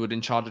Ed Woodward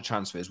in charge of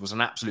transfers was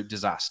an absolute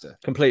disaster.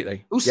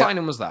 Completely. Whose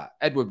signing was that?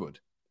 Ed Woodward.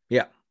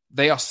 Yeah.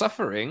 They are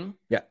suffering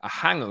a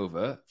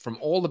hangover from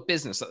all the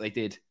business that they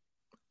did,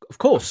 of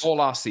course, all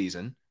last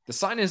season. The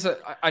signings that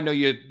I know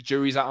your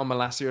jury's out on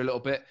Malacia a little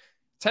bit.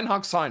 Ten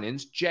Hag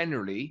signings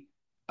generally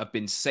have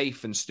been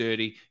safe and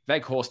sturdy.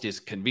 Weghorst is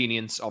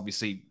convenience,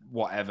 obviously,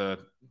 whatever.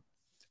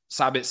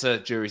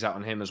 Sabitzer, jury's out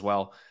on him as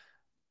well.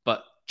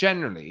 But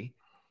generally,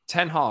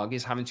 Ten Hag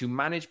is having to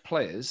manage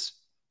players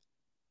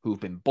who've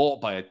been bought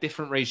by a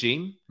different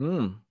regime.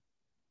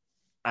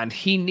 And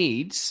he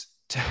needs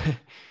to...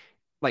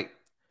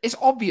 It's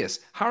obvious.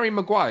 Harry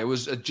Maguire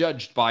was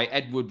adjudged by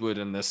Ed Woodward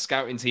and the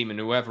scouting team and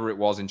whoever it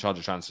was in charge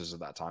of transfers at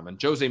that time. And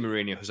Jose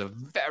Mourinho, who's a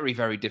very,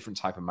 very different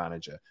type of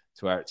manager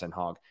to Erik ten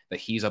Hag, that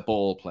he's a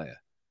ball player.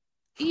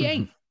 He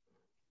ain't.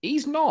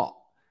 He's not.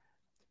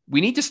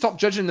 We need to stop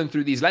judging them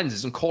through these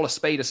lenses and call a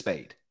spade a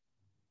spade.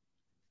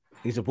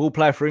 He's a ball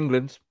player for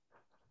England.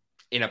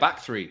 In a back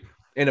three.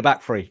 In a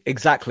back three.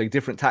 Exactly.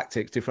 Different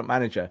tactics, different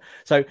manager.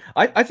 So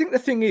I think the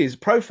thing is,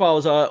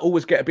 profiles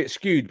always get a bit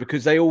skewed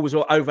because they always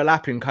are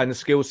overlapping kind of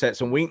skill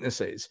sets and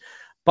weaknesses.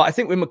 But I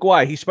think with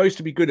Maguire, he's supposed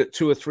to be good at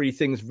 2 or 3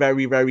 things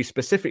very, very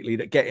specifically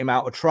that get him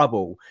out of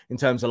trouble in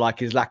terms of like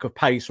his lack of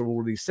pace or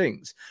all these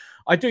things.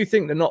 I do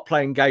think that not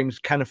playing games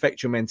can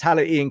affect your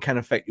mentality and can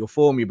affect your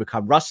form. You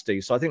become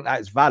rusty. So I think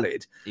that is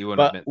valid.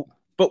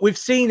 But we've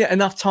seen it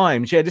enough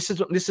times. Yeah, this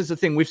is the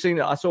thing. We've seen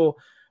it. I saw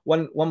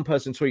one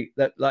person tweet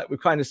that like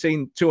we've kind of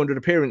seen 200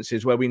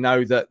 appearances where we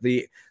know that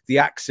the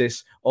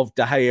axis of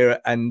De Gea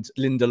and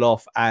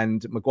Lindelof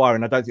and Maguire,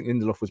 and I don't think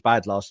Lindelof was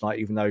bad last night,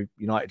 even though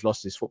United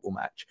lost this football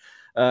match,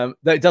 that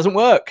it doesn't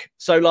work.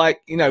 So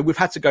we've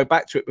had to go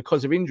back to it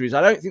because of injuries. I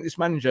don't think this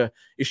manager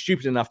is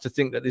stupid enough to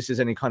think that this is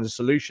any kind of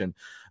solution.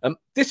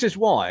 This is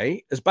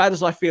why, as bad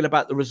as I feel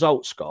about the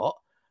results, Scott,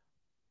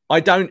 I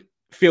don't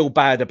feel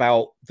bad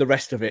about the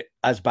rest of it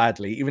as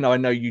badly, even though I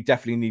know you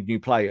definitely need new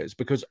players,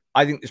 because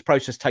I think this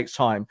process takes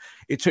time.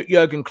 It took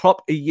Jurgen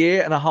Klopp a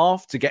year and a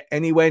half to get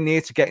anywhere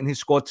near to getting his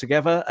squad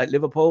together at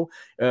Liverpool.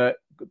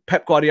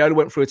 Pep Guardiola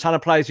went through a ton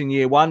of players in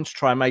year 1 to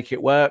try and make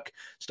it work,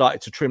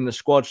 started to trim the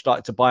squad,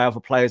 started to buy other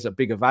players at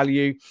bigger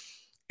value.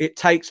 It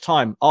takes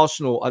time.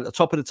 Arsenal at the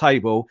top of the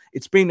table,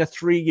 it's been a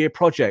 3-year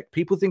project.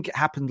 People think it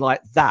happened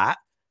like that.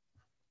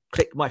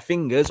 Click my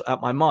fingers at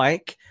my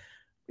mic.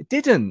 It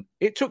didn't.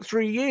 It took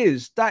 3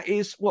 years. That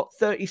is,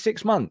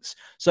 36 months.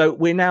 So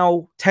we're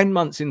now 10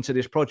 months into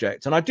this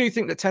project. And I do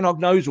think that Ten Hag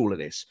knows all of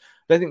this.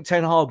 I don't think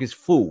Ten Hag is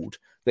fooled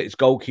that his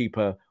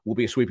goalkeeper will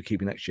be a sweeper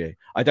keeper next year.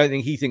 I don't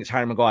think he thinks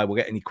Harry Maguire will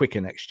get any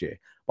quicker next year.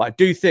 But I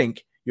do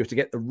think you have to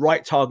get the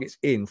right targets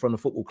in from the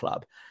football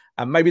club.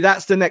 And maybe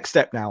that's the next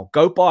step now.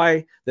 Go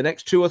buy the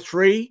next 2 or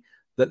 3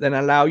 that then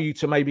allow you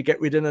to maybe get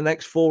rid of the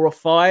next 4 or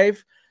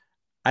 5.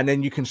 And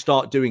then you can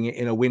start doing it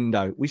in a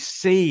window. We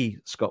see,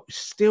 Scott, we've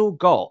still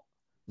got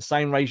the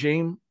same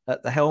regime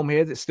at the helm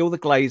here. There's still the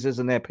Glazers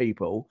and their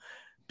people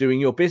doing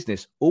your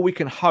business. All we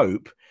can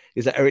hope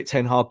is that Erik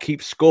ten Hag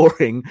keeps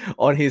scoring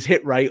on his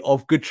hit rate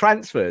of good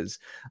transfers.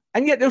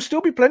 And yet there'll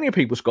still be plenty of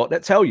people, Scott,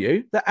 that tell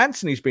you that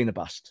Anthony's been a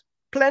bust.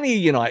 Plenty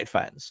of United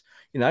fans.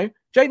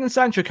 Jadon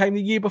Sancho came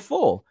the year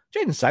before.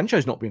 Jadon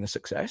Sancho's not been a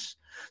success.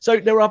 So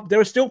there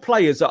are still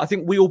players that I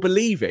think we all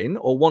believe in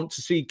or want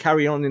to see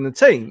carry on in the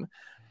team.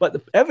 But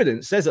the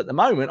evidence says at the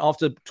moment,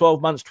 after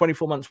 12 months,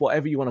 24 months,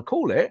 whatever you want to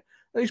call it,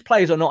 these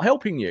players are not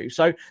helping you.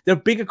 So there are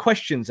bigger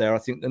questions there, I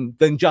think,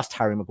 than just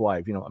Harry Maguire,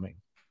 if you know what I mean.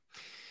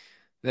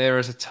 There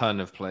is a ton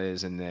of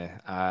players in there.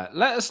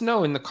 Let us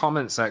know in the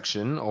comment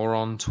section or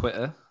on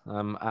Twitter,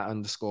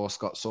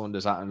 @_Scott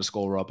Saunders,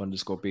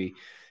 @_Rob_B,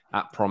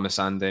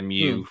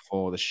 @PromiseAndMU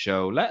for the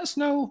show. Let us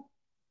know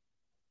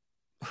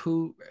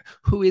who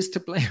is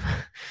to blame.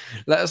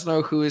 Let us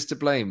know who is to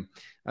blame.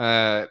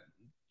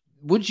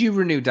 would you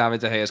renew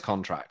David De Gea's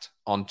contract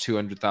on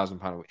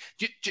 £200,000 a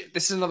week?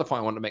 This is another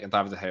point I want to make on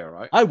David De Gea,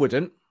 right? I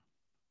wouldn't.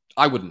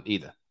 I wouldn't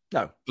either.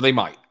 No. But they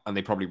might, and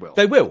they probably will.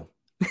 They will.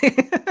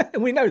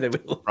 We know they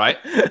will. Right?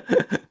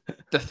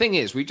 The thing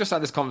is, we just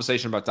had this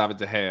conversation about David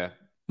De Gea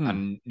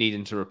and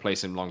needing to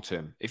replace him long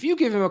term. If you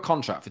give him a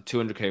contract for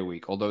 $200K a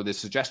week, although there's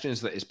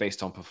suggestions that it's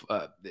based on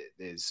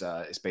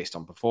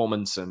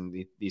performance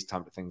and these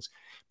type of things,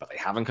 but they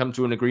haven't come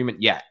to an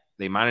agreement yet.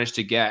 They managed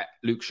to get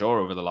Luke Shaw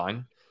over the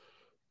line,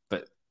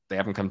 but they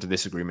haven't come to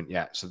this agreement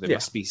yet. So there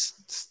must be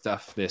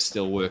stuff they're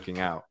still working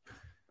out.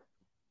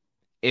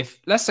 If,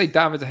 let's say,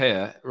 David De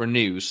Gea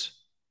renews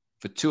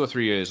for 2 or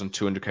 3 years on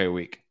 $200K a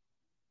week,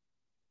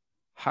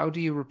 how do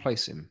you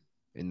replace him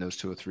in those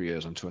 2 or 3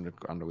 years on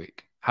 $200,000 a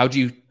week? How do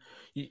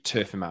you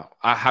turf him out?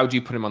 How do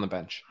you put him on the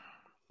bench?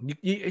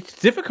 It's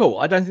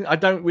difficult. I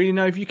don't really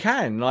know if you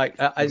can. Like,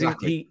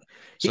 exactly.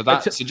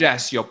 That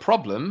suggests your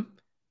problem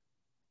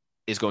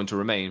is going to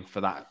remain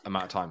for that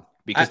amount of time,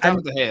 because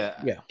David De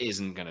Gea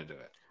isn't going to do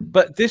it.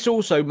 But this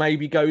also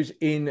maybe goes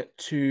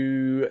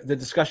into the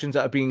discussions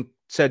that are being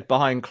said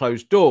behind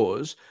closed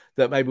doors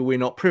that maybe we're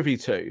not privy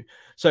to.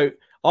 So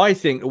I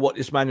think what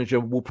this manager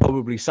will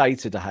probably say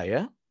to De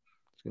Gea, a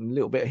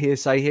little bit of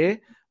hearsay here,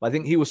 but I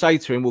think he will say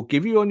to him, we'll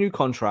give you a new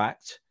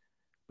contract,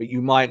 but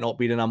you might not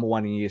be the number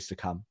one in years to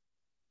come.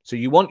 So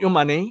you want your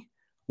money,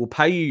 we'll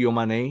pay you your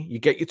money, you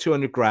get your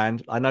 200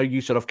 grand. I know you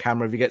sort of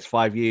camera, if he gets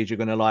 5 years, you're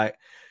going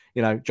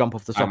to jump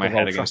off the top of my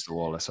head against the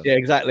wall. Yeah,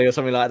 exactly, or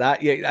something like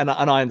that. Yeah, and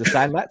I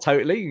understand that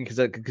totally, because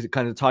it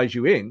kind of ties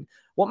you in.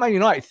 What Man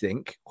United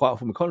think quite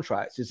often with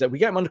contracts is that we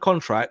get them under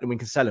contract and we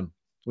can sell them.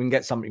 We can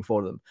get something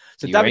for them.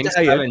 So you ain't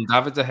selling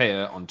David De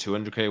Gea on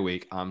 $200K a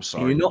week. I'm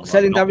sorry. You're not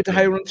selling David De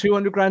Gea on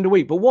 200 grand a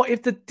week. But what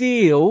if the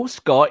deal,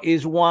 Scott,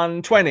 is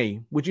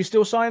 120? Would you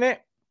still sign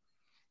it?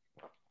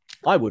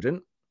 I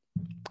wouldn't.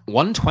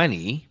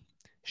 120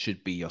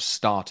 should be your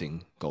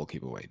starting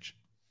goalkeeper wage.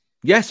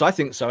 Yes, I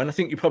think so. And I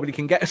think you probably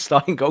can get a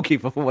starting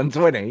goalkeeper for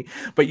 120,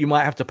 but you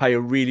might have to pay a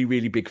really,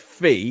 really big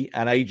fee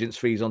and agents'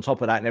 fees on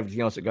top of that and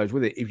everything else that goes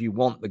with it if you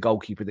want the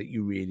goalkeeper that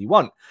you really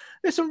want.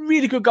 There's some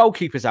really good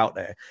goalkeepers out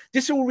there.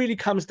 This all really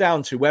comes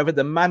down to whether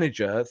the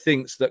manager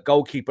thinks that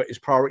goalkeeper is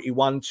priority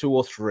 1, 2,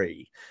 or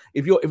 3.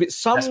 If it's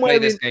somewhere, let's play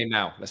this game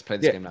now. Let's play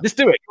this game now. Let's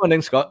do it. Come on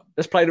then, Scott.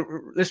 Let's play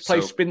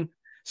spin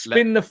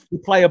the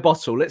player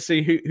bottle. Let's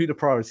see who the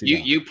priority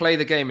is. You play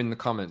the game in the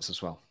comments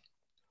as well.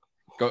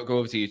 Go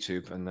over to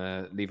YouTube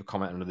and leave a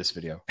comment under this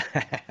video.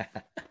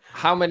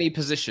 How many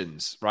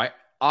positions, right?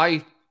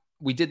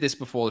 We did this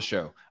before the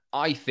show.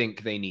 I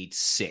think they need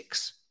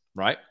 6,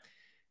 right?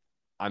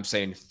 I'm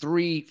saying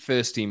 3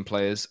 first-team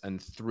players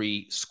and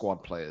 3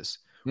 squad players.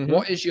 Mm-hmm.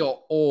 What is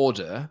your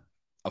order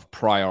of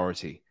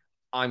priority?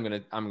 I'm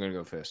gonna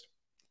go first.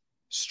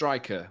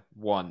 Striker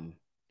 1,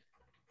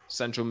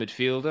 central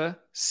midfielder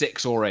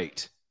 6 or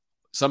 8.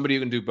 Somebody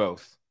who can do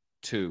both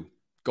 2.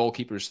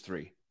 Goalkeepers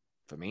 3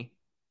 for me.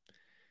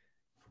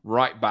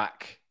 Right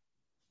back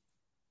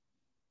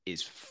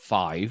is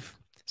 5.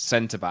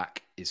 Centre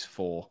back is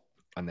 4.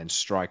 And then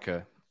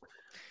striker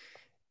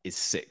is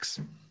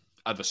 6.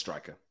 Other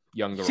striker.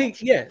 Younger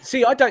option.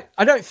 See, I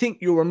don't think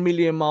you're a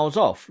million miles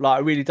off. Like, I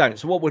really don't.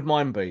 So what would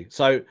mine be?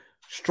 So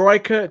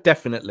striker,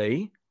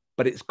 definitely,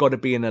 but it's got to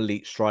be an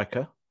elite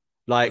striker.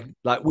 Like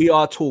we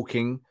are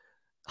talking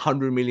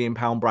 £100 million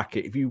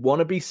bracket. If you want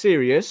to be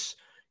serious,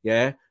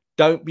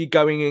 don't be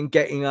going and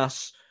getting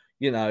us,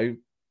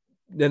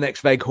 the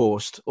next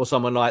Weghorst or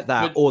someone like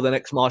that, or the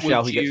next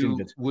Martial who gets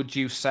injured. Would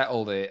you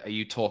settle there? Are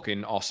you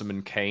talking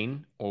Osimhen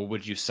Kane, or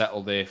would you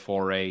settle there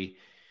for a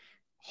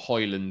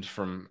Højlund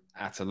from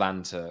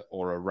Atalanta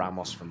or a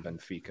Ramos from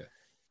Benfica?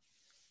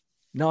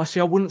 No,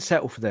 I wouldn't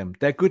settle for them.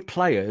 They're good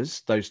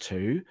players, those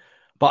two,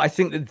 but I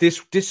think that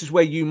this is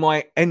where you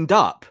might end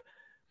up,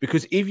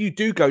 because if you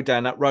do go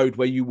down that road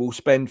where you will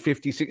spend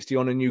 50, 60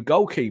 on a new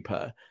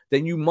goalkeeper,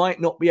 then you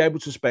might not be able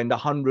to spend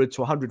 100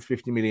 to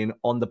 150 million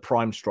on the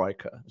prime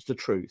striker. It's the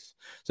truth.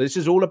 So this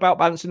is all about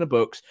balancing the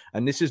books.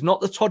 And this is not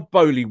the Todd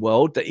Bowley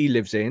world that he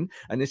lives in.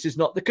 And this is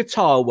not the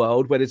Qatar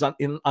world where there's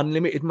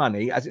unlimited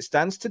money. As it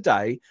stands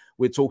today,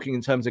 we're talking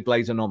in terms of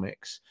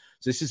Glazonomics.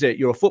 So this is it.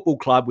 You're a football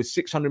club with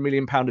 £600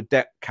 million of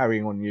debt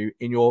carrying on you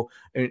in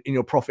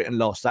your profit and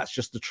loss. That's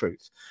just the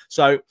truth.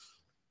 So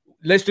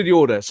let's do the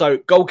order. So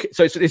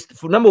it's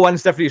for number 1,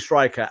 it's definitely a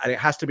striker, and it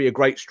has to be a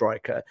great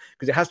striker,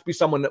 because it has to be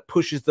someone that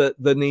pushes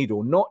the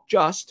needle, not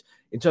just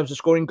in terms of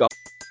scoring goals.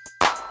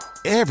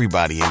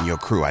 Everybody in your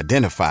crew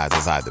identifies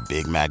as either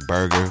Big Mac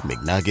Burger,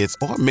 McNuggets,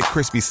 or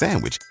McCrispy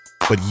Sandwich,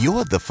 but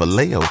you're the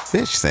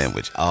Filet-O-Fish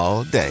Sandwich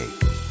all day.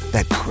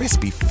 That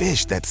crispy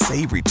fish, that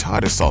savory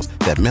tartar sauce,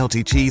 that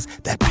melty cheese,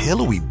 that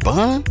pillowy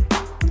bun.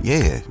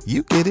 Yeah,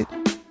 you get it.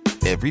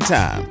 Every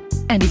time.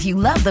 And if you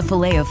love the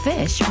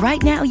Filet-O-Fish,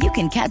 right now you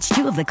can catch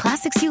 2 of the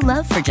classics you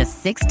love for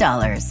just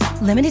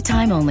 $6. Limited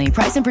time only.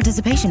 Price and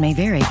participation may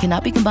vary.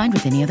 Cannot be combined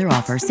with any other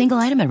offer. Single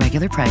item at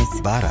regular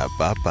price.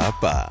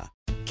 Ba-da-ba-ba-ba.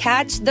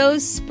 Catch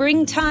those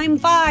springtime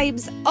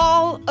vibes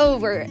all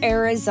over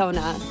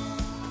Arizona.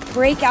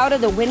 Break out of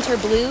the winter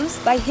blues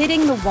by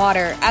hitting the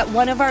water at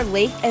one of our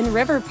lake and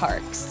river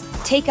parks.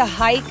 Take a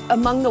hike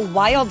among the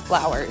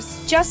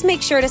wildflowers. Just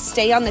make sure to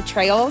stay on the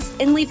trails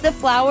and leave the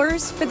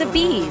flowers for the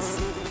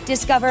bees.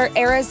 Discover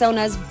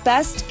Arizona's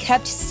best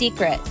kept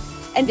secret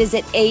and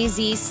visit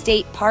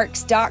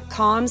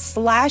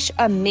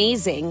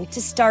azstateparks.com/amazing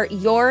to start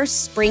your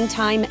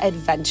springtime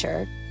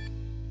adventure.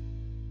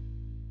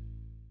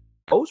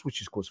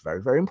 Which is, of course,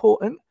 very, very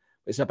important.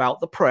 It's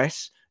about the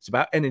press, it's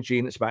about energy,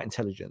 and it's about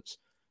intelligence.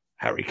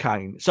 Harry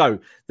Kane. So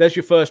there's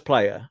your first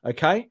player,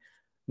 okay?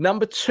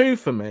 Number 2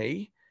 for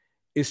me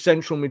is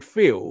central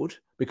midfield,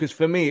 because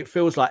for me, it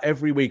feels like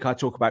every week I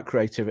talk about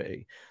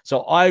creativity.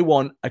 So I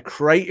want a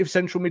creative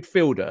central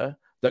midfielder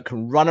that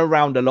can run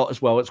around a lot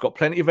as well. It's got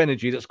plenty of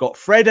energy, that's got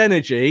Fred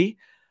energy,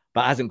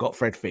 but hasn't got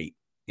Fred feet.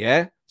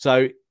 Yeah.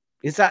 So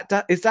is that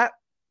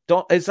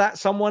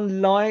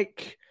someone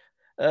like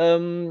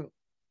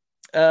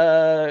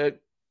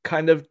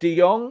kind of De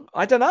Jong?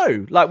 I don't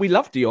know. Like, we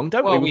love De Jong,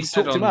 don't we? We've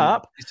talked him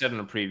up. We said on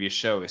a previous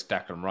show it's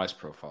Declan Rice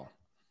profile.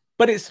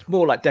 But it's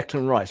more like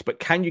Declan Rice. But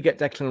can you get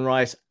Declan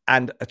Rice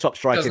and a top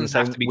striker in the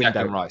same window? It doesn't have to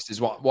be Declan Rice. Is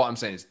what I'm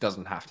saying. It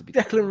doesn't have to be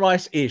Declan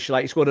Rice-ish.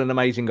 Like, he scored an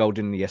amazing goal,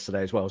 didn't he,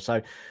 yesterday as well?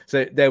 So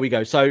there we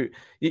go. So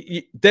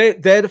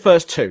they're the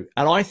first 2.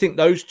 And I think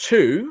those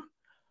 2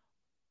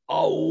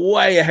 are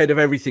way ahead of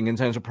everything in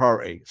terms of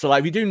priority. So, like,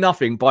 if you do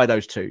nothing, buy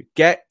those 2.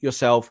 Get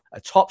yourself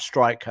a top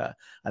striker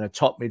and a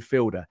top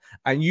midfielder,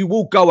 and you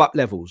will go up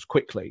levels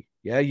quickly.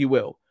 Yeah, you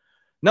will.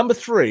 Number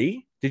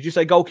 3, did you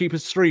say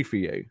goalkeepers 3 for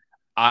you?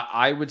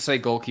 I would say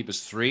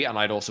goalkeepers 3, and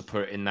I'd also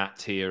put it in that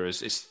tier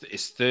as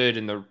it's third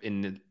in the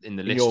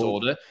list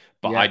order.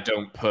 But yeah.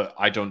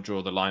 I don't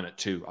draw the line at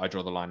 2. I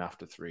draw the line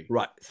after 3.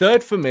 Right.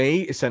 Third for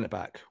me is centre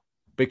back,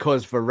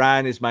 because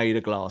Varane is made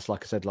of glass,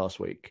 like I said last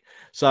week.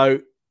 So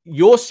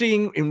you're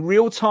seeing in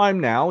real time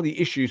now the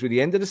issues with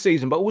the end of the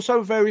season, but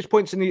also various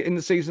points in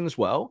the season as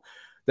well,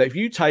 that if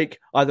you take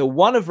either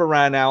one of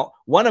Varane out,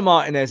 one of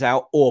Martinez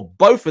out, or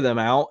both of them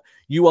out,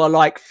 you are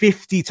like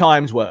 50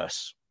 times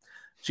worse.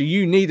 So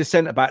you need a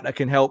centre-back that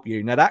can help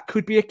you. Now, that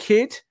could be a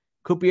kid,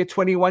 could be a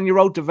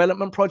 21-year-old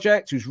development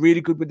project who's really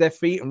good with their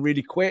feet and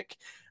really quick,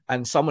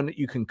 and someone that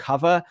you can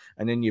cover.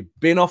 And then you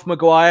bin off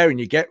Maguire and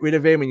you get rid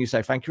of him and you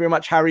say, thank you very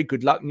much, Harry.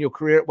 Good luck in your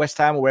career at West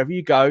Ham or wherever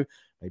you go.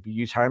 Maybe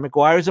use Harry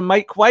Maguire as a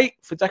make weight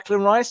for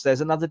Declan Rice.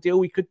 There's another deal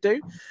we could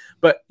do.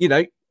 But, you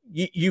know,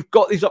 you've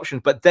got these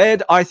options. But they're,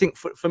 I think,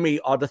 for me,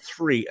 are the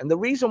 3. And the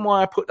reason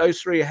why I put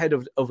those 3 ahead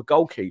of a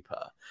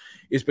goalkeeper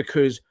is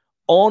because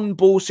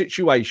on-ball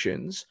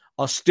situations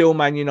are still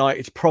Man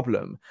United's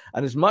problem.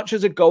 And as much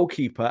as a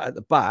goalkeeper at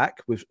the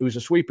back, who's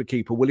a sweeper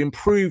keeper, will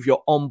improve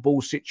your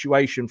on-ball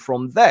situation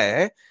from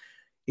there,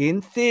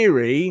 in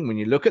theory, when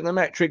you look at the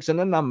metrics and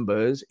the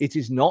numbers, it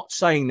is not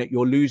saying that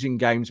you're losing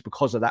games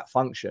because of that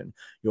function.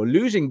 You're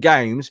losing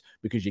games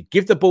because you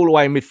give the ball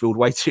away in midfield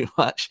way too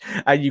much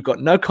and you've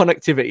got no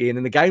connectivity. And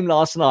in the game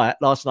last night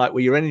where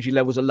your energy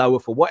levels are lower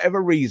for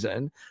whatever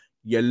reason,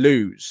 you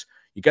lose.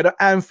 You go to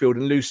Anfield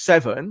and lose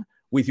 7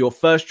 with your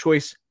first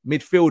choice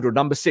midfielder,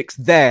 number 6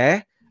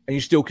 there, and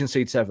you still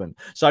concede 7.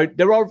 So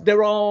there are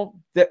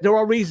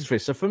reasons for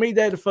this. So for me,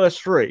 they're the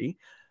first 3,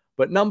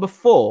 but number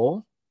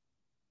 4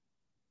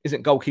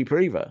 isn't goalkeeper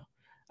either.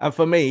 And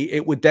for me,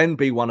 it would then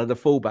be one of the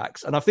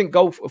fullbacks. And I think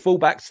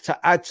fullbacks to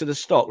add to the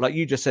stock, like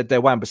you just said,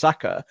 they're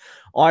Wan-Bissaka.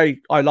 I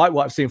like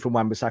what I've seen from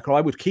Wan-Bissaka. I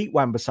would keep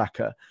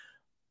Wan-Bissaka.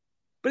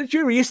 But the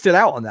jury is still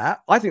out on that.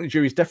 I think the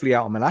jury is definitely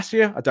out on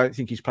Malacia. I don't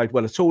think he's played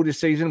well at all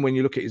this season. When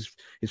you look at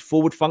his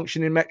forward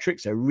functioning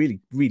metrics, they're really,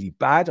 really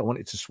bad. I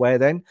wanted to swear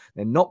then.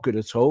 They're not good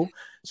at all.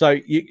 So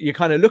you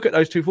kind of look at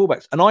those 2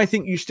 fullbacks. And I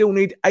think you still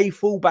need a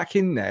fullback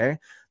in there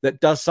that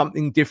does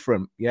something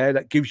different. Yeah,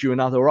 that gives you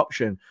another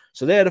option.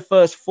 So they're the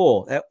first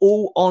 4. They're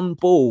all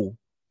on-ball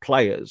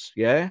players.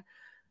 Yeah.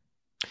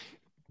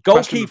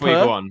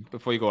 Goalkeeper.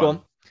 Before you go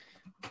on.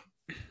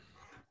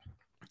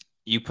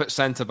 You put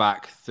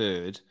centre-back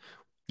 3rd.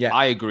 Yeah,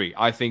 I agree.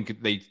 I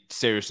think they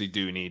seriously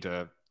do need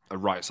a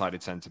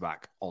right-sided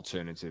centre-back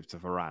alternative to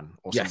Varane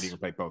or somebody who can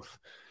play both.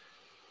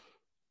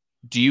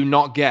 Do you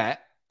not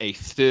get a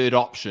 3rd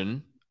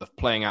option of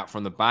playing out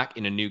from the back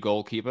in a new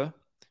goalkeeper,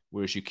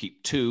 whereas you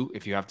keep 2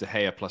 if you have De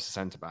Gea plus a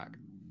centre-back?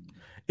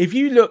 If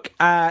you look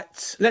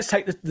at, let's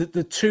take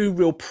the 2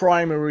 real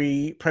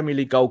primary Premier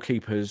League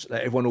goalkeepers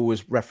that everyone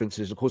always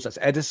references. Of course, that's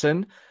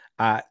Ederson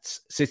at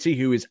City,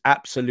 who is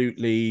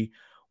absolutely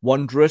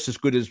wondrous, as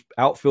good as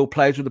outfield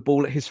players with the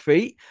ball at his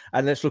feet.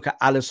 And let's look at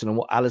Alisson and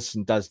what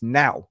Alisson does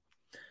now.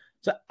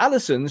 So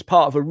Alisson's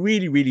part of a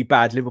really, really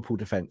bad Liverpool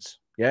defence.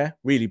 Yeah,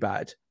 really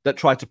bad, that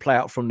tried to play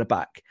out from the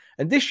back.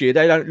 And this year,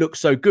 they don't look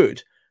so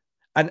good.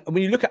 And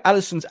when you look at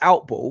Alisson's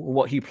outball,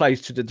 what he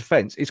plays to the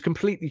defence, it's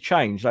completely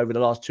changed over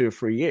the last 2 or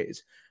 3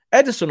 years.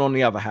 Ederson, on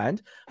the other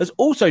hand, has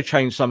also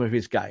changed some of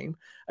his game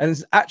and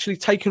has actually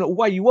taken it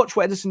away. You watch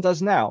what Ederson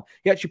does now.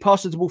 He actually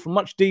passes the ball from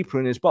much deeper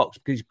in his box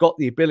because he's got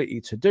the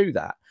ability to do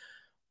that.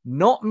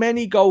 Not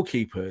many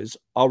goalkeepers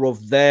are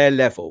of their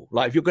level.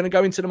 Like, if you're going to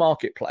go into the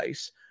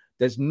marketplace,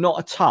 there's not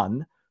a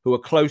ton who are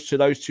close to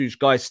those 2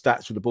 guys'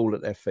 stats with the ball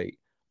at their feet.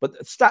 But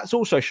the stats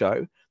also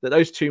show that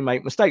those two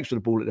make mistakes with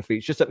the ball at the feet.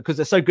 It's just that because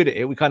they're so good at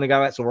it, we kind of go,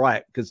 that's all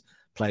right, because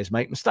players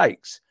make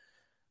mistakes.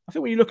 I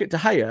think when you look at De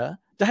Gea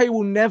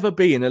will never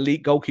be an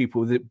elite goalkeeper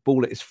with the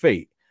ball at his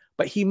feet,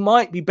 but he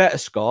might be better,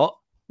 Scott,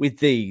 with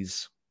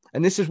these.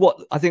 And this is what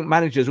I think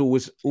managers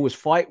always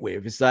fight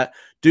with, is that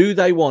do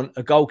they want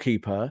a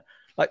goalkeeper?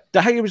 Like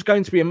De Gea is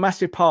going to be a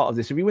massive part of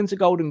this. If he wins the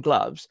Golden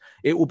Gloves,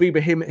 it will be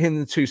him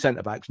and the two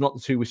centre-backs, not the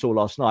two we saw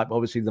last night, but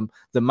obviously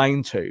the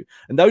main two.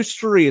 And those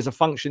three as a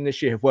function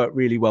this year have worked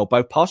really well,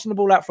 both passing the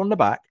ball out from the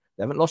back.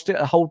 They haven't lost it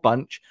a whole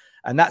bunch.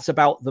 And that's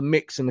about the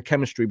mix and the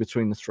chemistry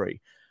between the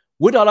three.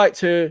 Would I like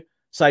to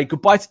say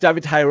goodbye to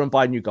David De Gea and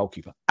buy a new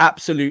goalkeeper?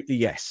 Absolutely,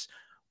 yes.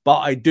 But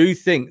I do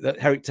think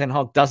that Erik ten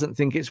Hag doesn't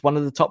think it's one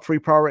of the top three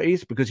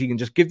priorities because he can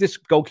just give this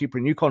goalkeeper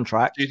a new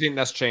contract. Do you think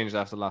that's changed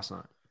after last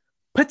night?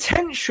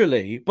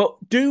 Potentially, but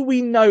do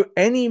we know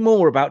any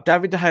more about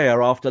David De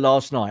Gea after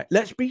last night?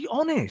 Let's be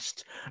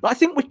honest. I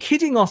think we're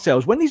kidding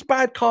ourselves. When these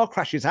bad car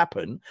crashes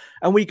happen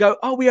and we go,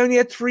 oh, we only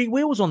had 3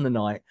 wheels on the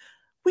night.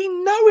 We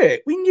know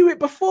it. We knew it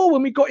before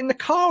when we got in the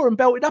car and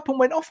belted up and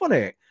went off on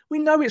it. We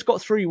know it's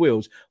got 3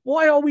 wheels.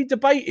 Why are we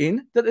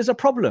debating that there's a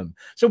problem?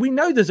 So we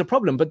know there's a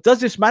problem, but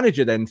does this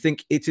manager then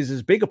think it is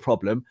as big a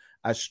problem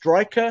as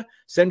striker,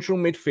 central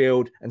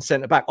midfield, and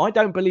centre-back? I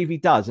don't believe he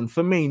does. And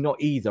for me,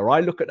 not either.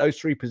 I look at those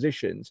 3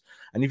 positions,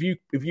 and if you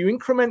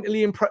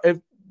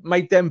incrementally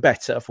made them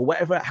better for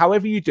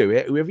however you do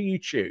it, whoever you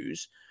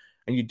choose,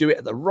 and you do it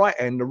at the right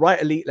end, the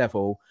right elite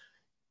level,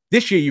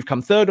 this year you've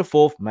come 3rd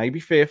or 4th, maybe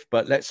 5th,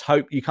 but let's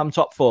hope you come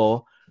top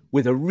 4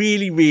 with a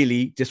really,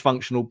 really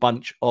dysfunctional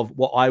bunch of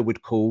what I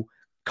would call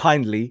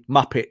kindly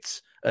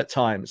Muppets at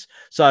times.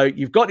 So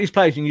you've got these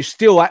players and you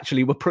still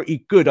actually were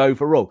pretty good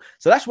overall.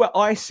 So that's where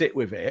I sit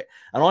with it.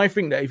 And I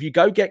think that if you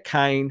go get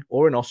Kane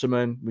or an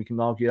Osimhen, we can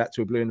argue that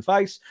to a blue in the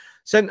face,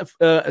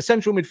 a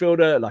central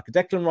midfielder like a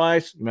Declan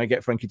Rice, you may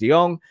get Frankie de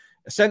Jong,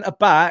 a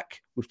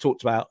centre-back, we've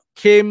talked about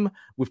Kim,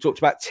 we've talked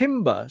about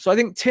Timber. So I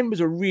think Timber's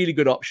a really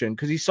good option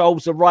because he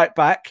solves the right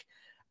back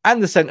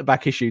and the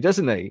centre-back issue,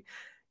 doesn't he?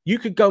 You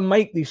could go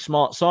make these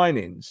smart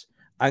signings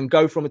and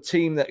go from a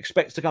team that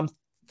expects to come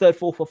 3rd,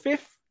 4th, or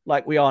 5th,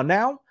 like we are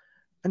now,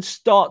 and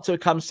start to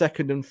come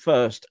 2nd and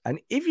 1st. And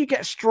if you get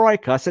a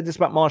striker, I said this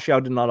about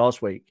Martial, didn't I,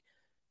 last week?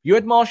 You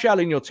had Martial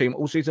in your team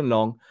all season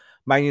long.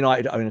 Man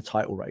United own a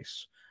title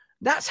race.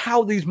 That's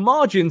how these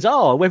margins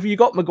are, whether you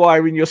got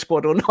Maguire in your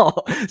squad or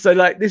not. So,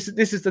 like, this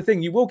is the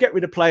thing. You will get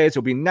rid of players.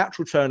 There'll be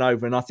natural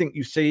turnover. And I think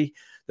you see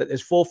that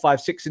there's 4, 5,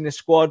 6 in this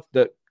squad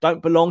that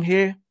don't belong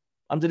here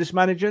under this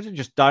manager. They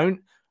just don't.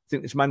 I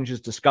think this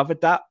manager's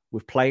discovered that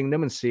with playing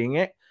them and seeing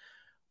it.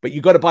 But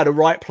you've got to buy the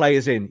right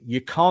players in. You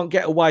can't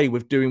get away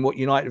with doing what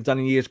United have done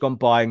in years gone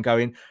by and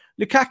going,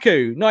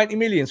 Lukaku, 90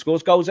 million,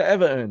 scores goals at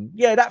Everton.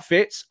 Yeah, that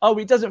fits. Oh,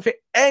 it doesn't fit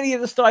any of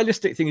the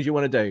stylistic things you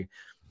want to do.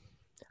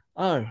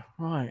 Oh,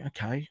 right,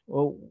 okay.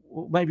 Well,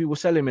 maybe we'll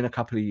sell him in a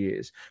couple of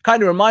years.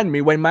 Kind of reminded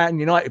me when Man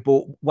United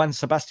bought Juan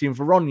Sebastian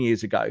Veron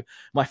years ago,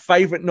 my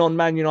favourite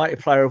non-Man United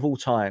player of all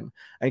time.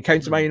 And he came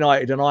to Man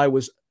United and I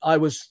was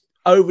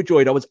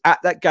overjoyed. I was at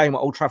that game at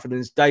Old Trafford in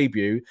his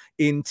debut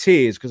in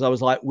tears because I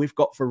was like, we've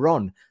got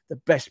Veron, the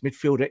best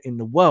midfielder in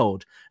the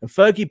world. And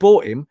Fergie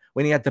bought him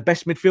when he had the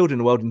best midfielder in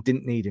the world and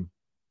didn't need him.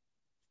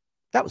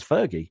 That was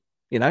Fergie,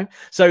 you know?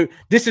 So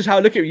this is how I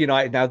look at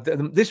United now.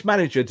 This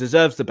manager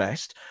deserves the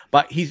best,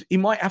 but he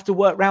might have to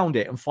work around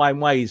it and find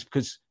ways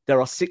because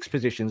there are 6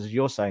 positions, as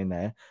you're saying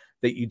there,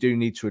 that you do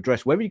need to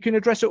address. Whether you can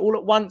address it all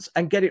at once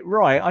and get it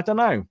right, I don't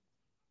know.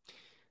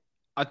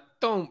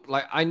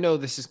 I know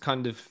this is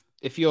kind of,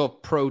 if you're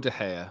pro De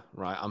Gea,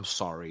 right, I'm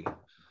sorry.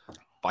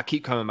 But I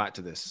keep coming back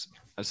to this.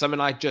 And something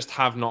I just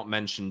have not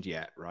mentioned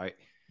yet, right?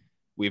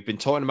 We've been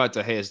talking about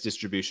De Gea's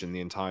distribution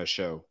the entire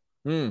show.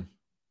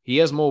 He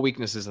has more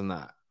weaknesses than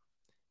that.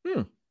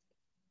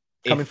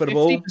 Coming for the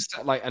ball.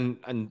 Like,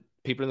 and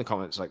people in the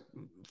comments, like,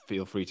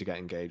 feel free to get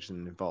engaged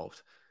and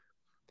involved.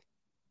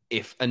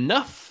 If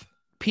enough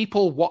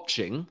people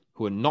watching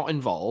who are not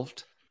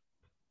involved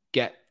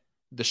get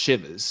the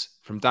shivers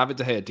from David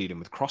De Gea dealing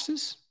with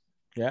crosses,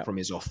 from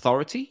his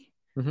authority,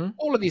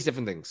 all of these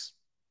different things.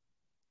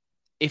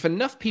 If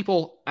enough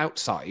people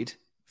outside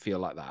feel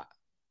like that,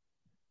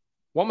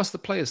 what must the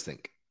players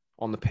think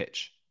on the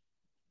pitch?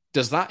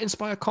 Does that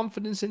inspire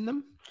confidence in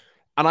them?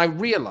 And I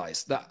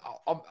realize that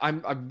I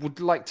would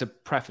like to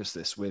preface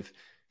this with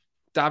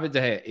David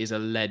De Gea is a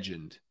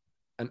legend,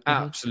 an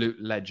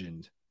absolute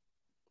legend.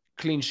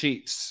 Clean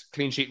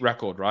sheet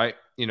record, right?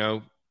 You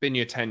know, been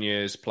here 10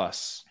 years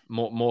plus,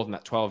 more than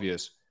that, 12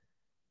 years.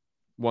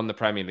 Won the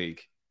Premier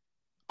League.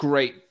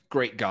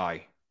 Great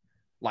guy.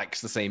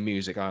 Likes the same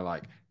music I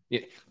like.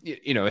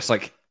 You know, it's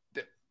like,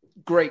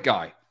 great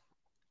guy.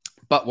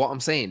 But what I'm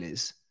saying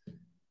is,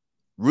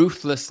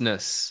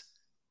 ruthlessness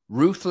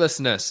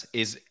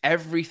is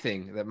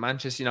everything that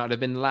Manchester United have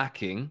been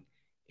lacking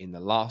in the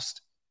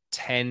last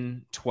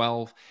 10,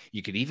 12.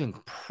 You could even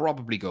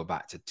probably go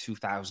back to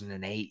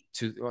 2008.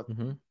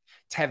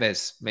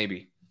 Tevez,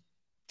 maybe.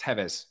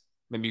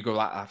 Maybe you go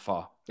that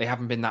far. They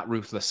haven't been that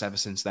ruthless ever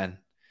since then.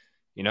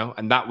 You know,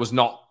 and that was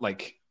not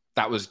like,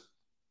 that was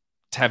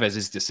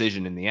Tevez's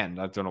decision in the end.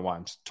 I don't know why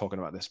I'm talking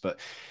about this, but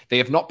they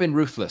have not been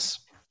ruthless.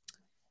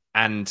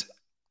 And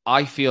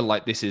I feel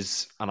like this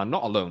is, and I'm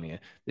not alone here,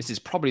 this is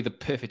probably the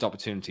perfect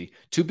opportunity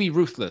to be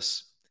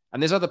ruthless.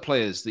 And there's other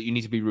players that you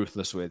need to be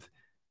ruthless with,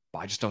 but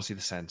I just don't see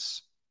the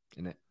sense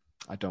in it.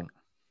 I don't.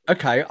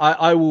 Okay,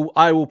 I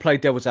will play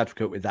devil's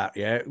advocate with that.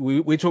 Yeah,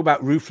 we talk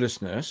about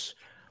ruthlessness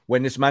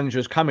when this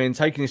manager's come in,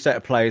 taking his set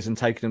of players and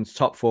taking them to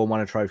top four and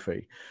won a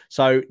trophy.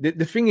 So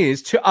the thing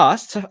is, to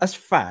us, as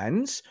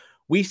fans,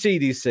 we see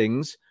these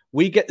things,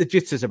 we get the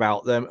jitters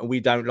about them, and we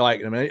don't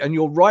like them. And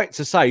you're right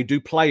to say, do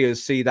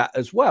players see that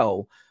as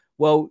well?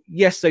 Well,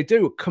 yes, they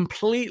do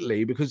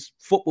completely, because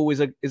football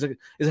is a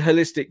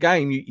holistic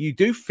game. You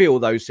do feel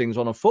those things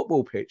on a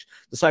football pitch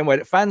the same way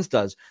that fans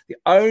does. The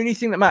only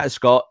thing that matters,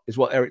 Scott, is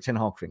what Erik ten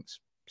Hag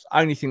thinks. It's the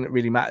only thing that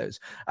really matters.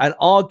 And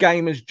our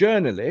game as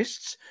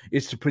journalists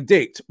is to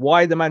predict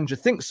why the manager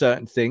thinks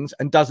certain things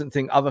and doesn't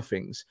think other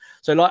things.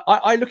 So, like,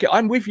 I look at,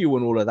 I'm with you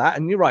on all of that.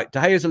 And you're right, De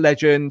Gea's a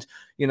legend.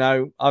 You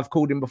know, I've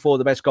called him before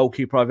the best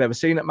goalkeeper I've ever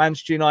seen at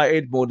Manchester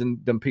United, more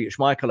than Peter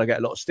Schmeichel. I get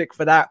a lot of stick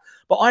for that.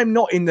 But I'm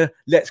not in the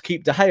let's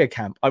keep De Gea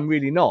camp. I'm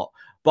really not.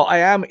 But I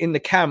am in the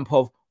camp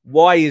of,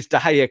 why is De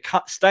Gea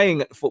staying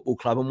at the football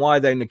club, and why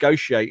are they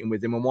negotiating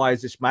with him, and why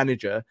is this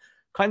manager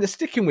kind of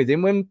sticking with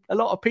him when a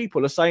lot of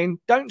people are saying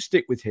don't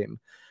stick with him?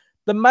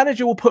 The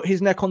manager will put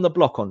his neck on the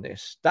block on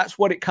this. That's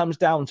what it comes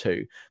down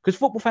to. Because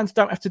football fans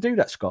don't have to do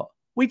that, Scott.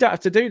 We don't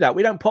have to do that.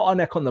 We don't put our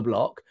neck on the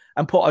block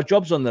and put our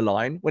jobs on the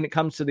line when it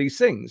comes to these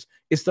things.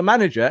 It's the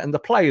manager and the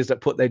players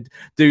that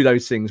do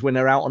those things when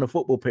they're out on a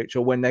football pitch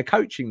or when they're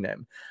coaching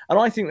them. And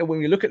I think that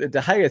when you look at the De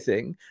Gea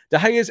thing, De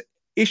Gea's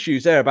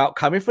issues there about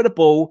coming for the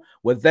ball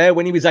were there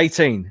when he was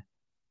 18.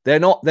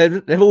 They've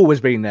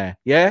always been there.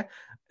 Yeah.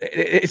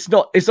 It's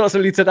not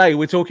suddenly today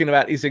we're talking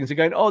about these things and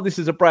going, oh, this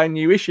is a brand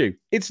new issue.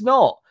 It's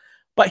not.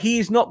 But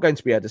he's not going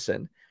to be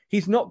Ederson.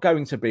 He's not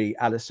going to be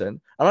Alisson.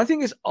 And I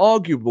think it's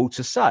arguable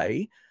to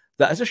say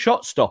that as a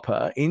shot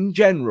stopper in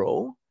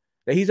general,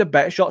 that he's a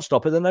better shot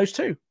stopper than those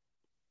two.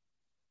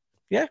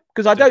 Yeah,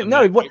 because I don't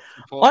know.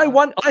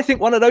 I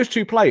think one of those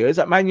two players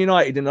at Man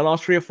United in the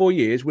last 3 or 4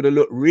 years would have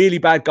looked really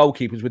bad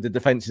goalkeepers with the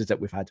defences that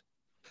we've had.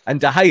 And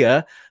De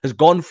Gea has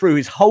gone through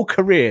his whole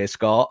career,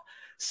 Scott,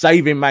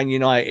 saving Man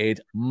United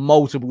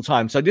multiple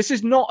times. So this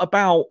is not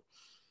about,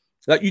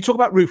 like, you talk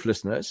about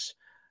ruthlessness.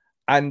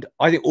 And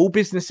I think all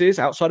businesses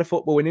outside of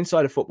football and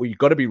inside of football, you've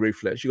got to be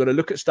ruthless. You've got to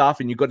look at stuff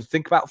and you've got to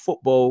think about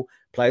football,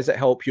 players that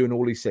help you and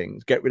all these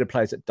things. Get rid of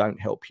players that don't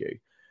help you.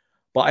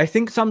 But I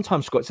think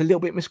sometimes, Scott, it's a little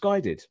bit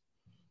misguided,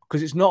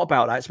 because it's not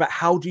about that. It's about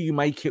how do you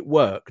make it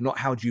work, not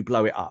how do you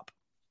blow it up.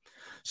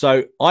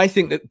 So I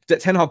think that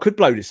Ten Hag could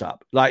blow this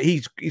up. Like,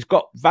 he's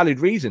got valid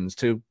reasons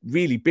to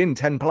really bin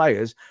 10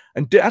 players.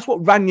 And that's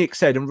what Rangnick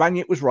said. And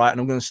Rangnick was right. And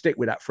I'm going to stick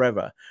with that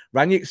forever.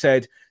 Rangnick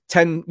said,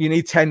 you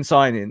need 10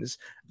 signings.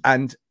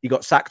 And he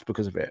got sacked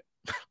because of it.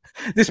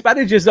 This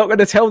manager's not going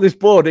to tell this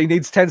board he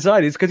needs 10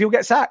 signings because he'll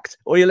get sacked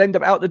or he'll end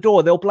up out the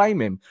door. They'll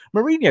blame him.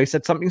 Mourinho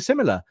said something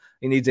similar.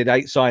 He needed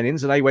 8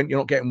 signings and they went, you're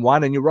not getting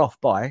one and you're off.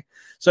 Bye.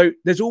 So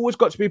there's always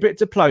got to be a bit of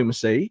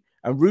diplomacy,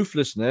 and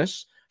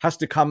ruthlessness has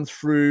to come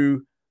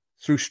through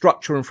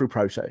structure and through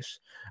process.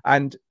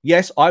 And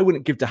yes, I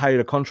wouldn't give De Gea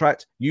a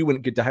contract. You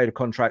wouldn't give De Gea a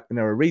contract, and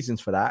there are reasons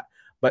for that.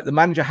 But the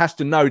manager has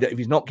to know that if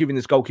he's not giving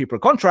this goalkeeper a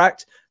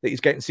contract, that he's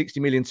getting 60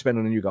 million to spend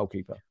on a new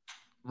goalkeeper.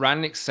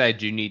 Rangnick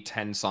said you need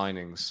 10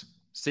 signings.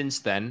 Since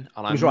then,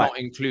 and I'm not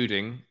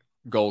including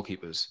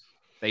goalkeepers,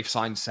 they've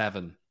signed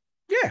 7.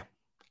 Yeah.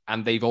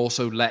 And they've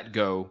also let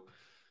go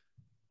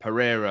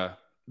Pereira,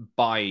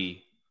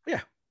 Bailly,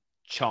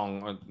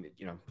 Chong,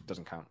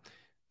 doesn't count.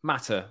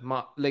 Mata,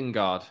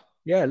 Lingard,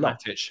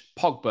 Matic,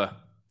 Pogba,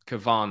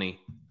 Cavani,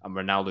 and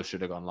Ronaldo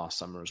should have gone last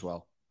summer as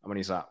well. And when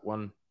he's at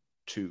 1,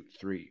 2,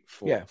 3,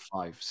 4,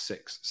 5,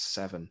 6,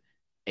 7,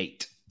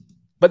 8.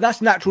 But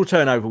that's natural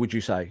turnover, would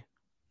you say?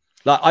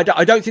 Like,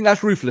 I don't think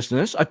that's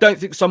ruthlessness. I don't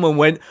think someone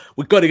went,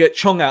 we've got to get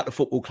Chong out of the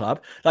football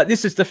club. Like,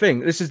 this is the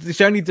thing. This is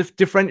the only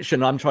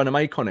differentiation I'm trying to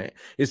make on it,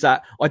 is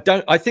that I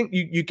think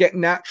you get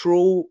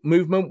natural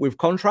movement with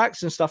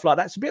contracts and stuff like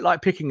that. It's a bit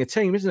like picking a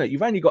team, isn't it?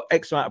 You've only got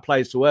X amount of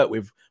players to work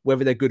with,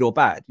 whether they're good or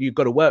bad. You've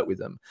got to work with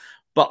them.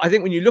 But I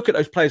think when you look at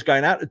those players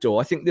going out the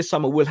door, I think this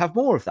summer we'll have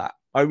more of that.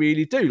 I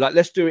really do. Like,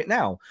 let's do it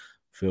now.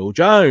 Phil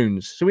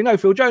Jones. So we know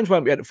Phil Jones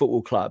won't be at the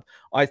football club.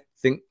 I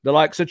think the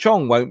likes of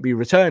Chong won't be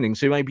returning.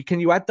 So maybe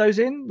can you add those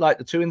in? Like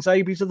the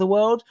Tuanzebis of the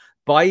world?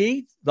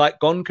 Bailly, like,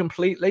 gone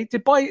completely?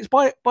 Did Bailly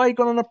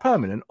gone on a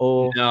permanent?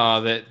 Or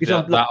no,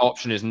 that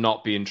option is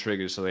not being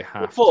triggered, so they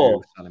have to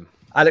sell him.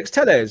 Alex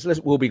Telles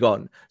will be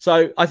gone.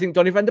 So I think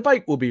Donny van der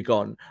Beek will be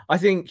gone. I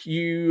think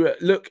you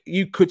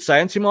could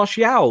say Anthony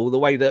Martial, the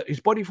way that his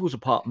body falls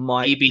apart,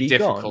 might be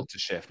difficult gone. To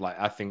shift. Like,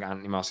 I think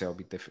Anthony Martial will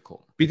be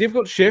difficult. Be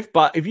difficult to shift,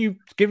 but if you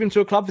give him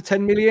to a club for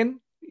 10 million,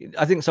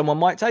 I think someone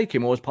might take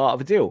him or as part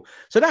of a deal.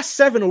 So that's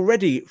 7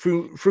 already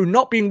through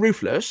not being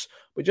ruthless,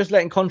 but just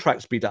letting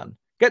contracts be done.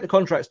 Get the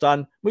contracts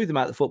done, move them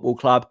out of the football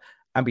club,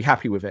 and be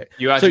happy with it.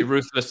 You add your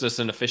ruthlessness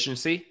and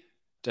efficiency,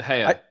 De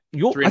Gea, I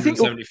think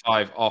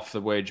 375 off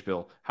the wage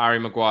bill. Harry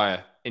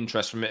Maguire,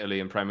 interest from Italy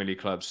and Premier League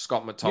clubs.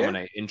 Scott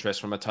McTominay,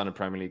 interest from a ton of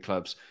Premier League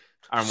clubs.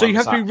 So you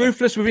have to be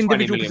ruthless with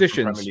individual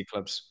positions. Premier League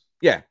clubs.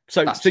 Yeah.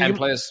 So that's 10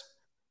 players.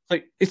 So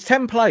it's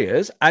 10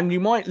 players and you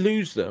might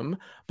lose them,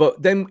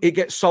 but then it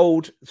gets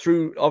sold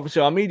through,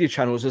 obviously, our media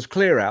channels as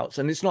clear outs,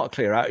 and it's not a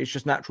clear out, it's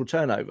just natural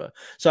turnover.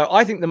 So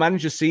I think the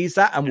manager sees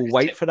that and will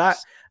wait for that.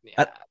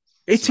 Yeah.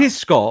 It is,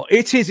 Scott.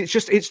 It is.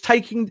 It's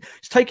taking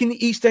the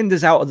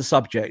EastEnders out of the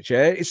subject.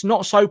 Yeah, it's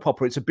not a soap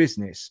opera. It's a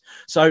business.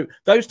 So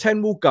those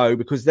 10 will go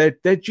because they're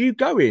due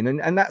going,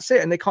 and that's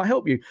it. And they can't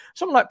help you.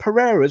 Someone like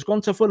Pereira's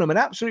gone to Fulham and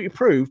absolutely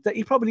proved that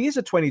he probably is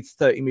a 20 to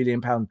 30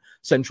 million pound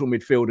central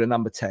midfielder,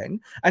 number 10,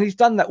 and he's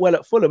done that well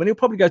at Fulham. And he'll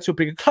probably go to a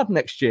bigger club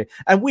next year.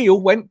 And we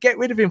all went get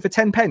rid of him for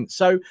 10 pence.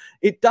 So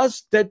it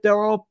does.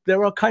 There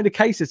are kind of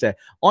cases there.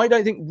 I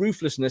don't think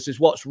ruthlessness is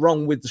what's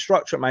wrong with the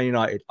structure at Man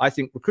United. I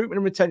think recruitment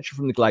and retention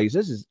from the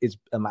Glazers is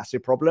a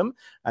massive problem,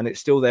 and it's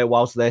still there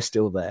whilst they're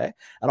still there.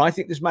 And I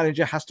think this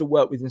manager has to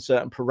work within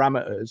certain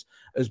parameters.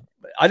 As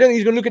I don't think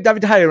he's going to look at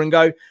David De Gea and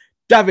go,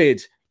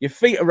 David, your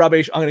feet are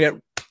rubbish. I'm going to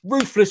get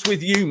ruthless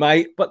with you,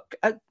 mate. But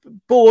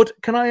board,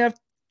 can I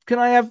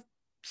have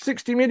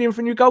 60 million for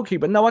a new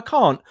goalkeeper? No, I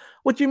can't.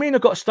 What do you mean I've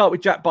got to start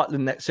with Jack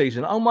Butland next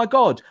season? Oh my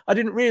God, I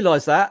didn't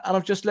realise that, and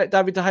I've just let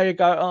David De Gea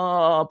go.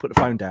 Oh, I'll put the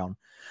phone down.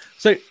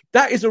 So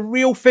that is a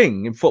real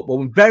thing in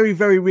football, and very,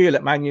 very real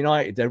at Man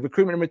United. Their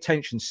recruitment and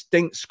retention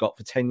stinks, Scott,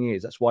 for 10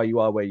 years. That's why you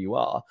are where you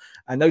are.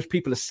 And those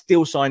people are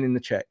still signing the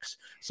checks.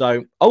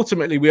 So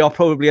ultimately, we are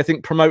probably, I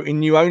think, promoting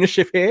new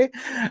ownership here.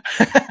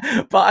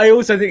 But I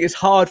also think it's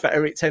hard for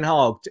Erik ten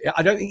Hag.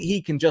 I don't think he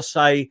can just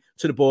say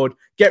to the board,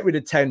 get rid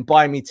of 10,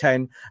 buy me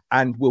 10,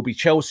 and we'll be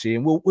Chelsea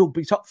and we'll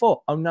be top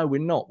 4. Oh, no, we're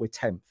not. We're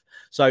 10th.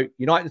 So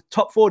United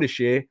top 4 this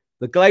year.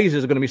 The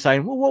Glazers are going to be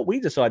saying, well, what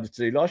we decided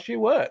to do last year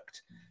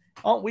worked.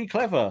 Aren't we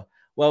clever?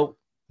 Well,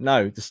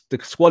 no, the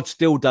squad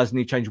still does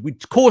need change.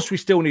 Of course, we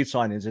still need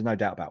signings. There's no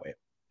doubt about it.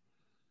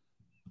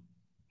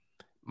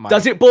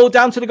 Does it boil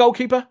down to the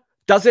goalkeeper?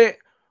 Does it?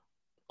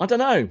 I don't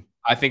know.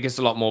 I think it's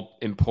a lot more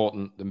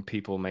important than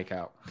people make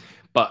out.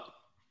 But,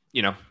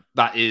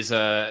 that's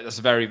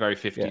a very, very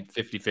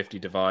 50-50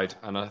 divide.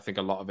 And I think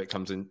a lot of it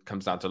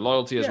comes down to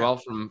loyalty as well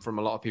from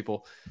a lot of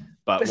people.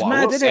 But it's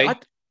mad,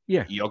 isn't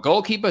it? Your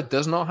goalkeeper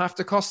does not have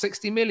to cost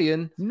 60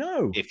 million.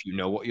 No. If you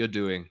know what you're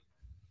doing.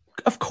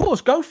 Of course,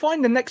 go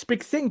find the next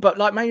big thing. But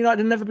Man United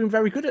have never been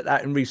very good at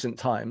that in recent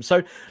times.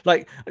 So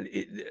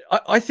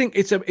I think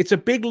it's a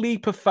big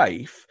leap of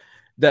faith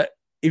that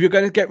if you're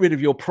going to get rid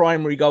of your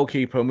primary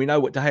goalkeeper, and we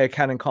know what De Gea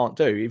can and can't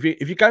do, if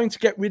you're going to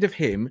get rid of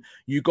him,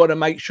 you've got to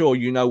make sure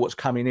you know what's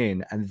coming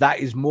in. And that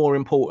is more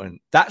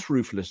important. That's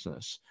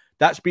ruthlessness.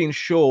 That's being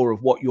sure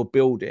of what you're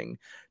building.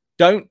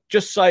 Don't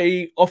just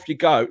say, off you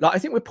go. I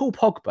think with Paul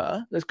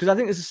Pogba, because I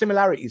think there's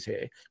similarities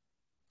here.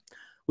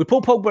 With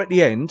Paul Pogba at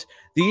the end,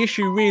 the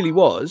issue really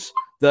was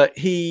that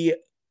he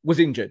was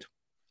injured.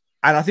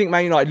 And I think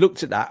Man United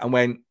looked at that and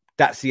went,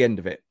 that's the end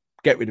of it.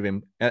 Get rid of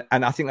him.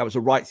 And I think that was the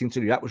right thing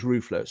to do. That was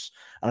ruthless.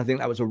 And I think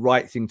that was the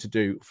right thing to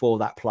do for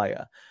that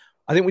player.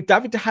 I think with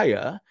David De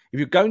Gea, if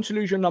you're going to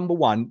lose your number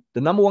one,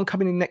 the number one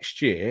coming in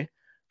next year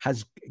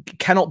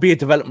cannot be a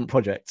development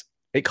project.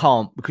 It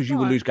can't, because you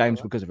will lose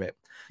games because of it.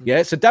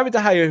 Yeah. So David De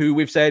Gea, who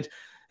we've said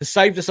has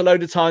saved us a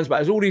load of times, but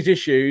has all these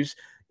issues,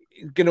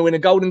 going to win a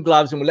Golden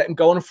Gloves, and we'll let him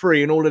go on a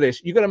free and all of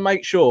this. You've got to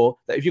make sure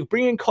that if you're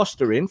bringing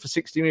Costa in for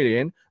 60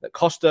 million, that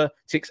Costa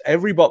ticks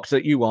every box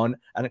that you want,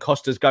 and that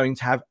Costa's going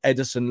to have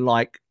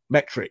Ederson-like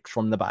metrics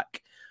from the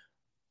back.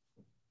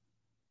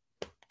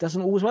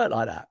 Doesn't always work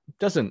like that.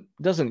 Doesn't.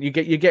 You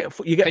get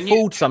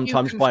fooled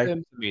sometimes by.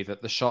 Confirm to me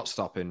that the shot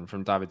stopping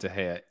from David De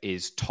Gea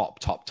is top,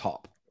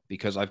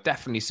 because I've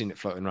definitely seen it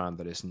floating around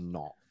that it's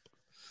not.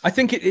 I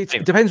think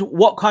it depends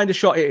what kind of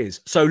shot it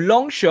is. So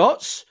long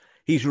shots,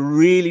 he's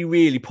really,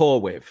 really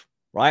poor with,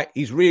 right?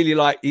 He's really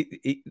like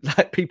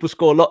people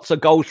score lots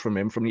of goals from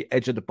him from the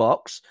edge of the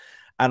box.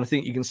 And I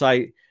think you can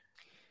say,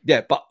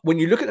 yeah, but when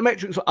you look at the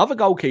metrics for other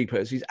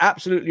goalkeepers, he's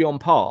absolutely on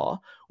par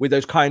with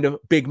those kind of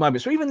big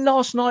moments. So even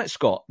last night,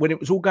 Scott, when it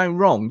was all going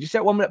wrong, you see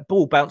that one with that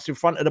ball bounced in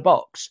front of the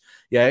box,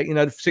 the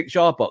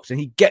 6-yard box, and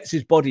he gets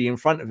his body in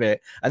front of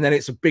it, and then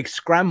it's a big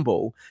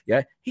scramble.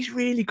 Yeah, he's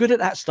really good at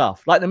that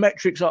stuff. Like the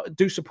metrics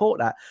do support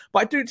that.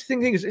 But I do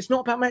think it's not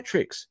about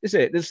metrics, is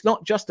it? It's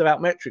not just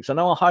about metrics. I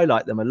know I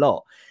highlight them a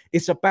lot.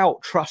 It's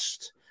about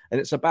trust. And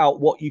it's about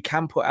what you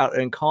can put out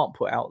there and can't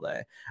put out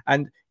there.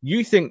 And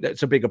you think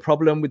that's a bigger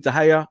problem with De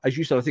Gea. As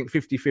you said, I think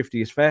 50-50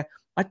 is fair.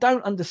 I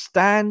don't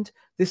understand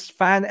this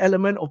fan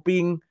element of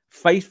being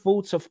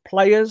faithful to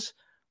players.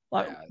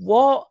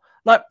 What?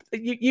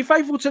 You're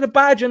faithful to the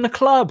badge and the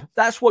club.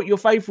 That's what you're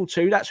faithful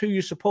to. That's who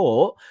you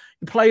support.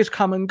 The players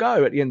come and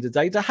go at the end of the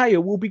day. De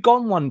Gea will be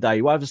gone one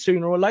day, either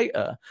sooner or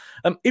later.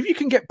 If you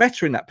can get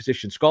better in that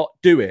position, Scott,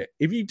 do it.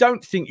 If you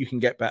don't think you can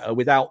get better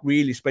without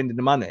really spending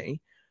the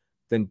money,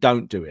 then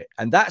don't do it.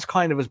 And that's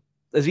kind of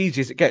as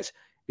easy as it gets.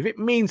 If it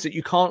means that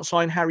you can't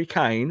sign Harry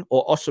Kane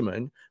or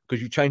Osimhen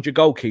because you change your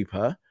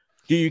goalkeeper,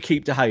 do you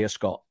keep De Gea,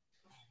 Scott?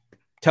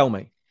 Tell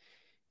me.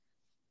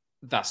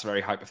 That's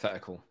very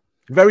hypothetical.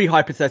 Very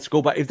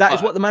hypothetical, but if that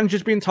is what the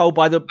manager's being told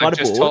by the board,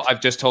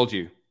 I've just told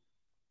you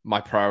my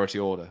priority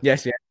order.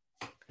 Yes, yeah.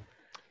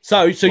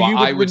 So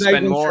I would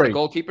spend more on a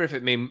goalkeeper if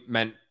it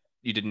meant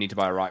you didn't need to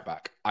buy a right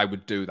back. I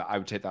would do that. I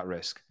would take that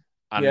risk.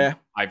 And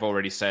I've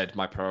already said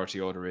my priority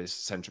order is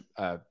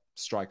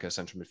striker,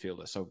 central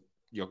midfielder. So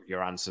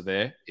your answer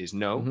there is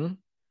no. Mm-hmm.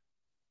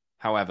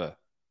 However,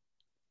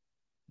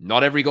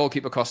 not every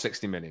goalkeeper costs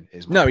 60 million.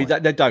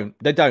 They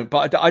don't.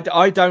 But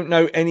I don't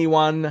know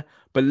anyone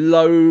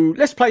below.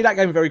 Let's play that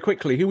game very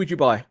quickly. Who would you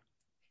buy?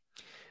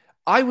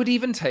 I would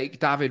even take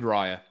David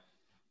Raya.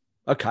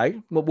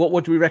 Okay.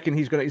 What do we reckon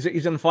he's going to...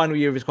 He's in the final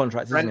year of his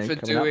contract,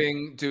 Brentford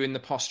doing the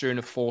posturing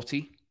of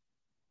 40.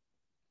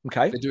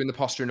 Okay. They're doing the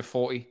posturing of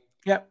 40.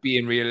 Yep.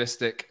 Being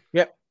realistic.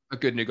 Yep. A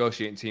good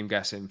negotiating team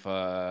guessing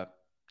for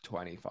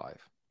 25.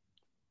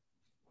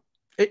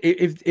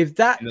 If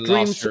that in the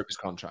last year of his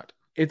contract.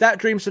 If that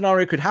dream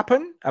scenario could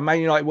happen and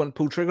Man United wouldn't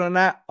pull trigger on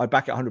that, I'd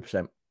back it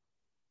 100%.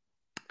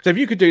 So if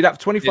you could do that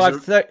for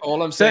 25,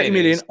 30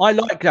 million, I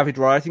like David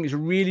Raya. I think he's a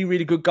really,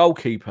 really good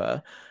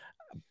goalkeeper.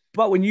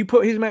 But when you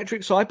put his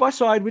metrics side by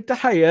side with De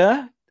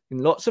Gea in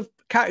lots of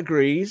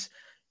categories,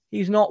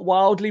 he's not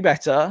wildly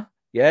better.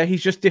 Yeah,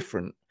 he's just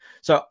different.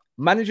 So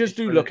managers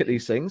do look at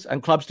these things,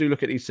 and clubs do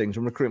look at these things,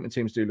 and recruitment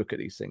teams do look at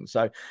these things.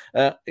 So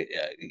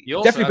you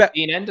also have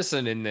Dean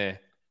Henderson in there.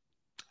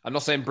 I'm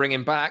not saying bring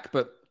him back,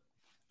 but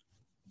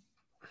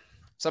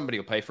somebody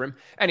will pay for him.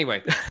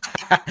 Anyway.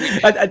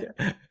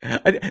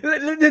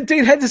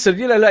 Dean Henderson,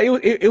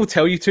 he'll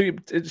tell you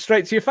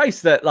straight to your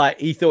face that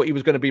he thought he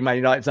was going to be Man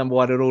United's number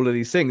one and all of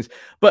these things.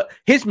 But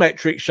his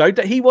metrics showed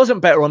that he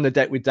wasn't better on the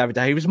deck with David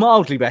De Gea. He was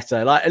mildly better,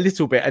 a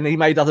little bit. And he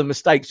made other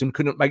mistakes and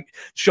couldn't make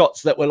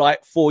shots that were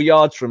 4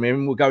 yards from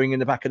him, were going in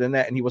the back of the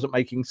net, and he wasn't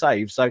making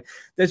saves. So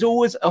there's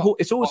always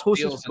it's always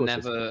horses for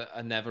courses.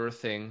 Never a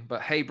thing.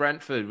 But hey,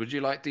 Brentford, would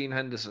you like Dean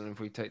Henderson if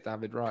we take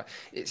David Wright?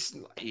 It's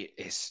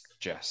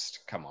just,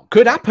 come on.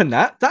 Could happen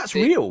that's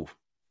real.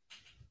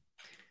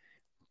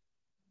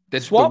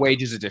 The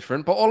wages are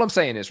different, but all I'm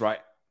saying is, right,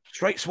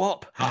 straight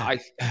swap.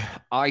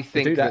 I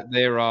think that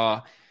there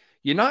are...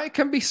 United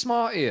can be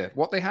smart here.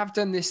 What they have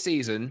done this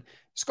season,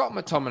 Scott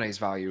McTominay's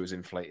value is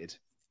inflated.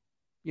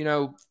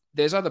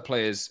 There's other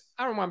players.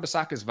 Aaron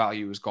Wan-Bissaka's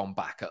value has gone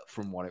back up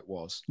from what it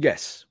was.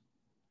 Yes.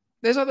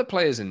 There's other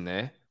players in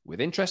there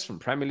with interest from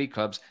Premier League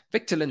clubs.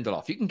 Victor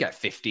Lindelof. You can get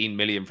 15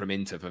 million from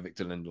Inter for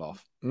Victor Lindelof.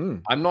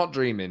 I'm not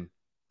dreaming.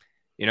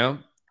 I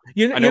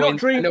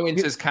know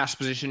Inter's cash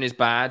position is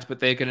bad, but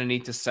they're going to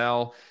need to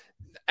sell.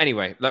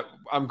 Anyway, look,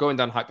 I'm going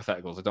down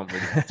hypotheticals. I don't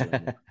really want to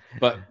anymore.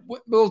 But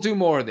we'll do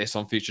more of this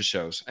on future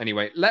shows.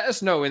 Anyway, let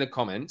us know in the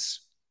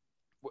comments.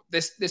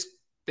 This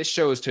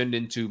show has turned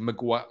into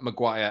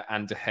Maguire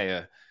and De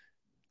Gea.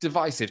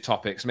 Divisive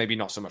topics, maybe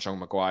not so much on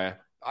Maguire.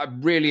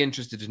 I'm really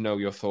interested to know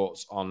your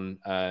thoughts on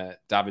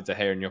David De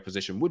Gea in your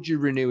position. Would you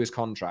renew his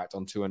contract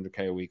on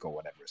 200k a week or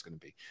whatever it's going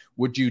to be?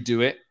 Would you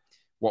do it?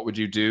 What would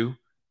you do?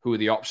 Who are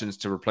the options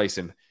to replace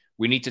him?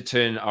 We need to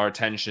turn our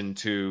attention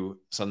to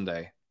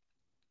Sunday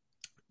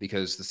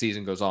because the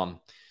season goes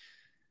on.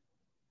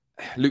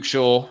 Luke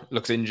Shaw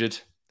looks injured.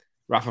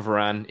 Rafa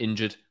Varane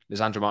injured.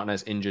 Lisandro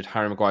Martinez injured.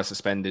 Harry Maguire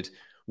suspended.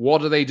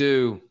 What do they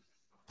do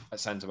at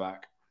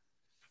centre-back?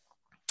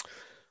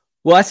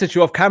 Well, I said to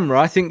you off camera,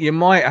 I think you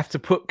might have to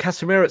put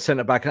Casemiro at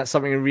centre-back, and that's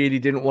something I really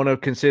didn't want to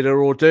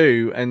consider or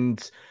do.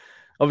 And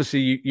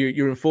obviously,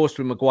 you're enforced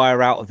with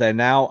Maguire out of there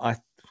now.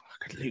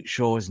 Luke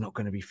Shaw is not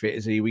going to be fit,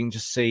 is he? We can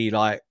just see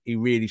he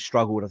really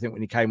struggled. I think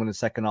when he came on the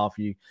second half,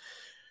 in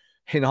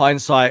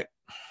hindsight,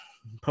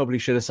 probably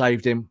should have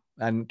saved him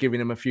and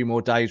given him a few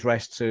more days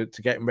rest to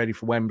get him ready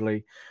for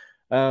Wembley.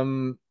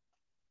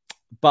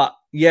 But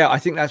yeah, I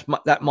think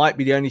that might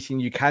be the only thing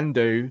you can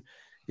do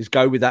is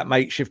go with that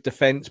makeshift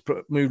defence,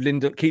 keep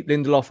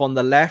Lindelof on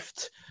the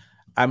left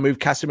and move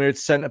Casemiro to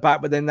centre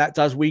back. But then that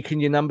does weaken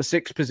your number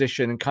 6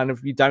 position and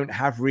you don't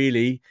have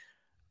really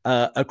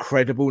a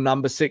credible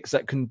number 6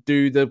 that can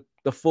do the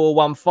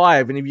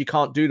 4-1-5. And if you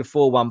can't do the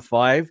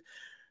 4-1-5,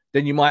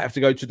 then you might have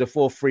to go to the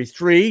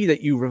 4-3-3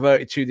 that you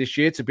reverted to this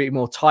year to be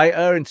more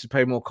tighter and to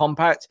play more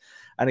compact.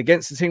 And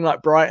against a team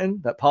like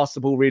Brighton that pass the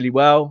ball really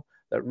well,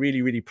 that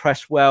really, really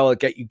press well, that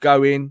get you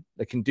going,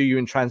 that can do you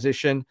in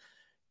transition,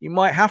 you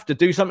might have to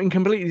do something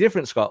completely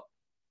different, Scott.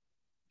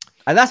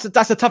 And that's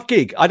a tough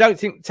gig. I don't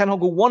think Ten Hag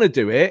will want to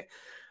do it,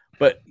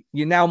 but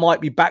you now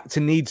might be back to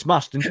needs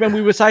must. And do you remember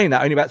we were saying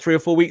that only about 3 or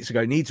 4 weeks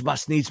ago? Needs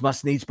must, needs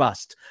must, needs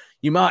must.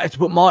 You might have to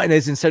put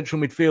Martinez in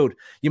central midfield.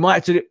 You might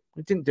have to...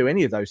 He didn't do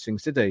any of those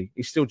things, did he?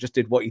 He still just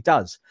did what he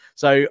does.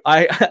 So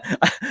I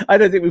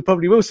don't think we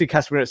probably will see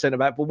Casemiro at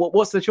centre-back, but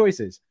what's the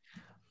choices?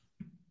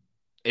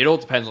 It all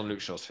depends on Luke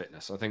Shaw's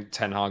fitness. I think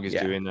Ten Hag is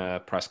doing a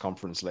press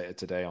conference later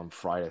today on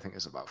Friday. I think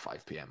it's about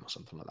 5 p.m. or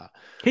something like that.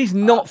 He's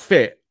not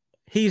fit.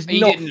 He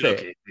not fit.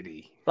 Look it, did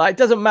he? It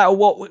doesn't matter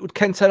what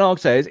Ken Ten Hag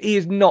says. He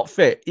is not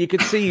fit. You can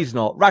see he's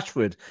not.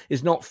 Rashford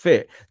is not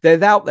fit.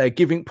 They're out there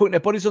putting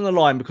their bodies on the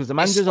line because the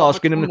manager's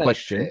asking them the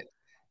question. Fit.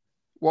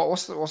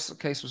 What's the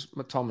case with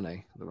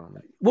McTominay at the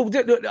moment? Well,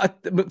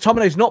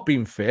 McTominay's not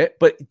been fit,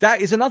 but that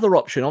is another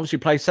option. Obviously,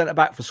 plays centre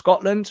back for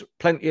Scotland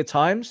plenty of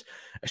times,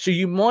 so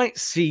you might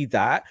see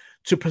that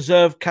to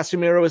preserve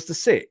Casemiro as the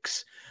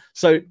 6.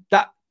 So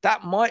that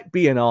might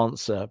be an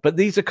answer. But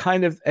these are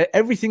kind of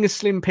everything is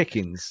slim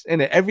pickings,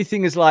 isn't it?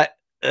 Everything is like,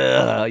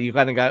 you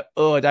kind of go,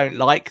 oh, I don't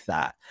like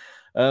that.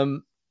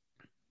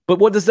 But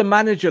what does the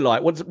manager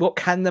like? What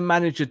can the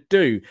manager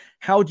do?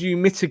 How do you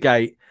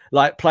mitigate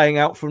like playing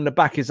out from the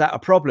back? Is that a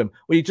problem?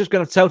 Well, you're just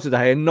going to tell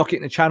today and knock it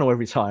in the channel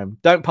every time.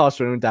 Don't pass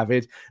through him,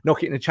 David.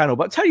 Knock it in the channel.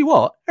 But tell you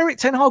what, Erik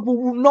ten Hag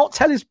will not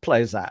tell his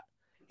players that.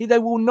 They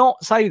will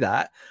not say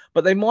that,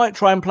 but they might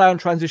try and play on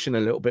transition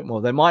a little bit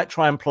more. They might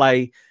try and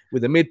play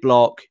with a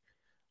mid-block.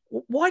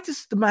 Why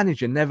does the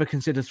manager never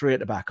consider 3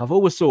 at the back? I've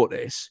always thought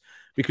this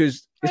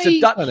because it's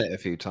He's done it a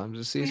few times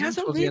this season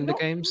towards the end of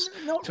games.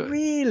 Not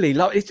really.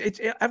 Like,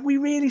 have we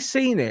really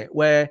seen it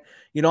where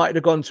United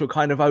have gone to a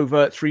kind of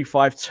overt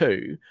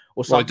 3-5-2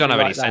 or something? Well, I don't have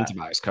like any that? centre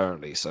backs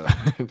currently, so.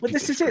 But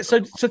this is it. So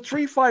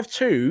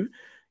 3-5-2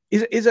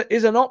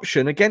 is an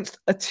option against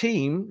a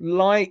team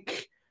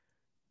like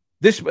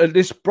this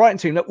Brighton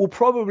team that will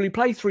probably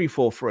play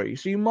 3-4-3.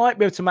 So you might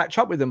be able to match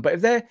up with them. But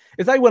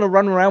if they want to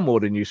run around more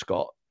than you,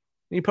 Scott,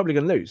 you're probably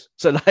going to lose.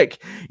 So,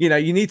 you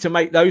need to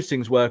make those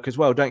things work as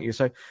well, don't you?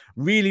 So,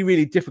 really,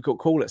 really difficult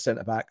call at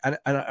centre-back and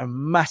a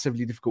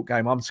massively difficult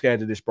game. I'm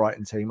scared of this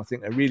Brighton team. I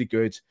think they're really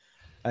good.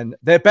 And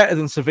they're better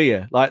than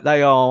Sevilla. Like,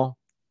 they are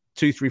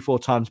 2, 3, 4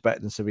 times better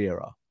than Sevilla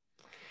are.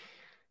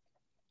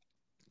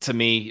 To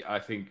me, I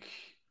think,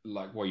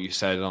 like what you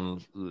said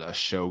on a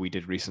show we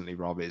did recently,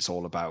 Rob, it's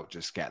all about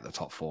just get the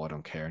top 4. I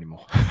don't care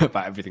anymore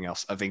about everything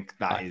else. I think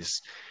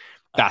that's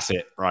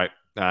it, right?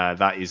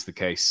 That is the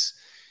case.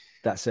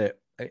 That's it.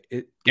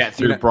 Get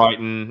through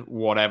Brighton,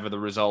 whatever the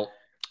result,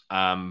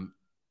 and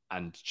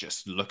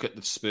just look at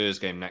the Spurs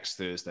game next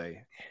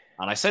Thursday.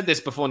 And I said this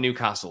before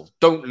Newcastle.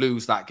 Don't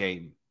lose that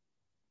game.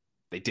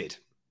 They did.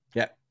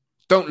 Yeah.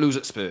 Don't lose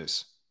at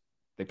Spurs.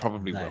 They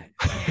probably will.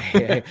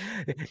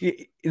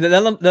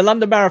 The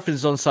London Marathon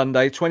is on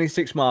Sunday,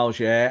 26 miles,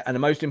 yeah. And the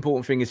most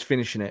important thing is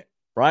finishing it,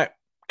 right?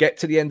 Get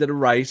to the end of the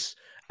race,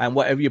 and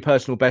whatever your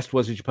personal best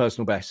was is your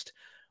personal best.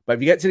 But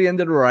if you get to the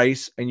end of the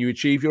race and you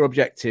achieve your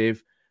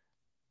objective,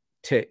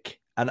 tick.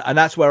 And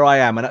that's where I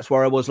am. And that's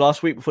where I was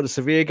last week before the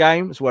Sevilla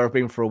game. It's where I've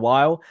been for a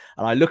while.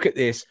 And I look at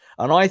this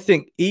and I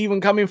think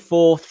even coming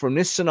fourth from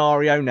this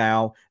scenario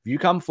now, if you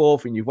come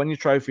fourth and you've won your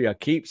trophy, I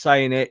keep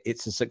saying it,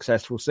 it's a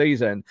successful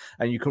season.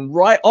 And you can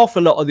write off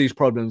a lot of these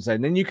problems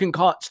then you can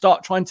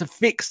start trying to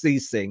fix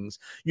these things.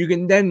 You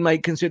can then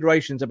make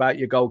considerations about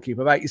your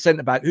goalkeeper, about your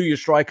centre-back, who your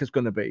striker's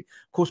going to be.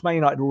 Of course, Man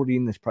United are already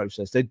in this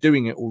process. They're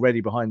doing it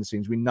already behind the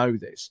scenes. We know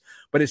this.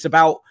 But it's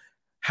about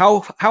how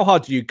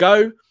hard do you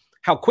go?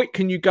 How quick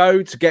can you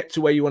go to get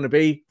to where you want to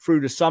be through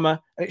the summer?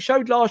 And it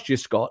showed last year,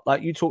 Scott,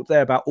 like you talked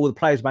there about all the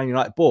players Man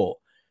United bought.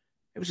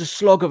 It was a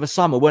slog of a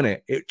summer, wasn't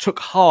it? It took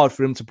hard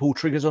for them to pull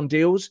triggers on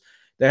deals.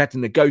 They had to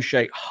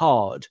negotiate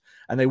hard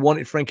and they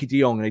wanted Frankie de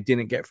Jong and they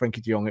didn't get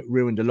Frankie de Jong. It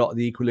ruined a lot of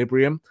the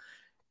equilibrium.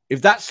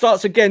 If that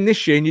starts again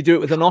this year and you do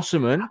it with an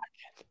Osman,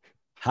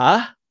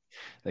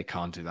 They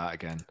can't do that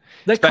again.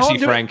 Especially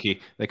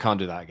Frankie. They can't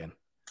do that again.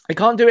 They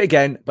can't do it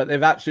again, but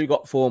they've absolutely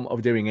got form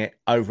of doing it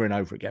over and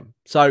over again.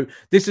 So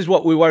this is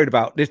what we're worried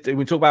about. We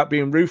talk about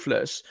being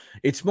ruthless.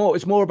 It's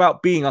more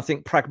about being, I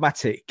think,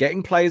 pragmatic,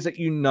 getting players that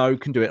you know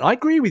can do it. And I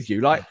agree with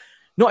you. Like,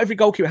 not every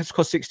goalkeeper has to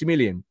cost 60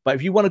 million, but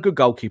if you want a good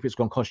goalkeeper, it's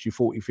going to cost you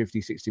 40, 50,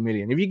 60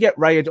 million. If you get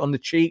Raya on the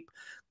cheap,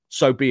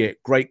 so be it.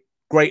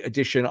 Great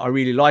addition. I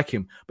really like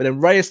him. But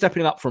then Raya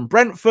stepping up from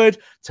Brentford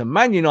to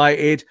Man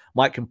United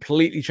might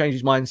completely change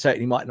his mindset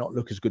and he might not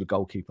look as good a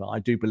goalkeeper. I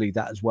do believe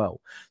that as well.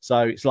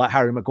 So it's like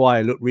Harry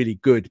Maguire looked really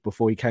good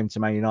before he came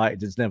to Man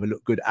United. Has never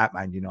looked good at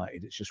Man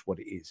United. It's just what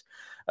it is.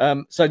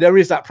 So there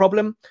is that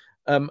problem.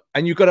 And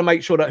you've got to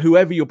make sure that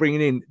whoever you're bringing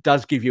in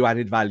does give you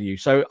added value.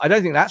 So I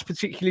don't think that's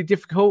particularly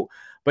difficult,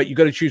 but you've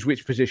got to choose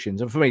which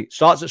positions. And for me, it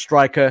starts at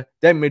striker,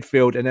 then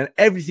midfield, and then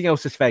everything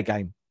else is fair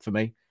game for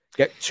me.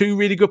 Get 2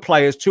 really good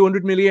players,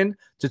 200 million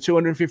to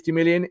 250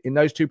 million in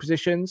those 2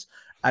 positions.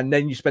 And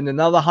then you spend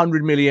another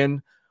 100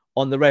 million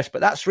on the rest.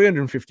 But that's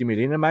 350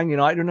 million and Man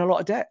United are in a lot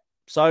of debt.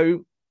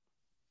 So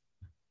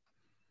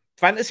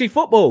fantasy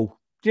football.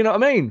 Do you know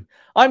what I mean?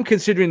 I'm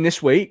considering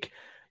this week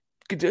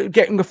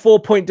getting a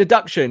 4-point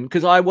deduction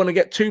because I want to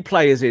get 2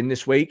 players in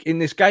this week, in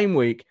this game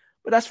week.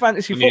 But that's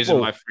fantasy football. I'm using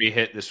my free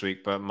hit this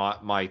week, but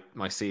my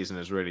season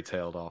has really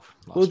tailed off.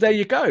 Well, there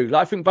you go.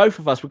 Like, I think both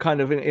of us were kind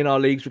of in our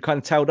leagues, we kind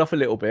of tailed off a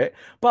little bit.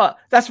 But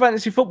that's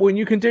fantasy football, and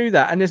you can do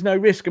that. And there's no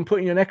risk. And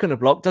putting your neck on a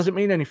block doesn't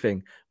mean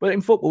anything. But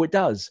in football, it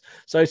does.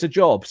 So it's a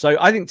job. So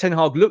I think Ten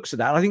Hag looks at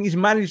that. And I think he's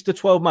managed the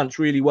 12 months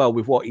really well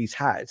with what he's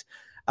had.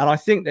 And I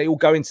think that he'll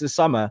go into the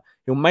summer.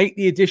 He'll make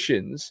the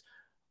additions.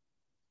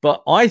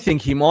 But I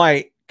think he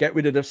might get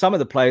rid of some of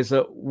the players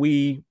that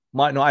we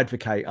might not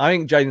advocate. I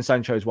think Jadon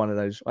Sancho is one of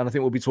those. And I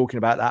think we'll be talking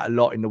about that a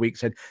lot in the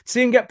weeks ahead. See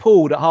him get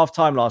pulled at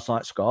half-time last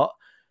night, Scott.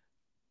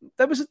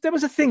 There was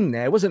a thing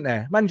there, wasn't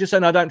there? Manager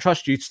saying, I don't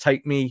trust you to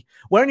take me.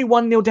 We're only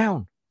 1-0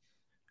 down.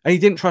 And he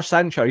didn't trust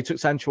Sancho. He took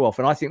Sancho off.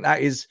 And I think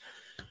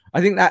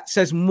that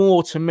says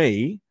more to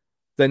me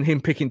than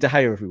him picking De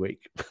Gea every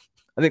week.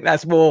 I think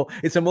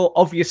it's a more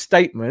obvious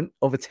statement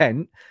of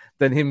intent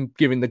than him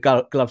giving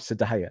the gloves to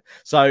De Gea.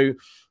 So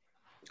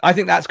I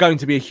think that's going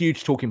to be a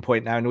huge talking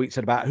point now in the week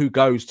about who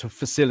goes to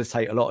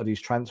facilitate a lot of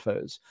these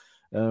transfers.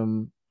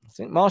 I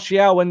think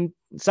Martial and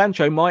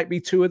Sancho might be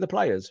two of the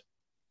players.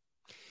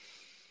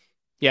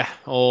 Yeah,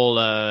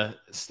 all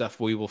stuff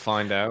we will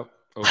find out.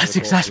 That's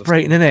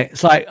exasperating, isn't it?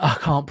 It's like, I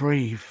can't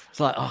breathe. It's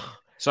like, oh.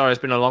 Sorry,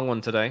 it's been a long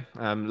one today.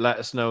 Let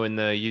us know in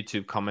the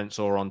YouTube comments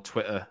or on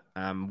Twitter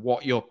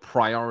what your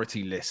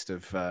priority list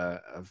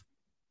of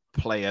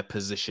player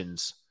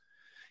positions.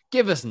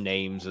 Give us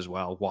names as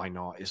well. Why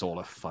not? It's all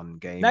a fun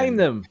game. Name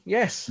them.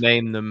 Yes.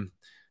 Name them.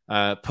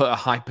 Put a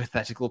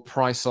hypothetical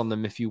price on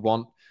them if you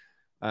want.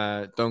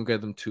 Don't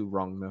get them too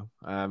wrong,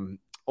 though.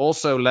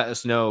 Also, let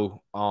us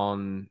know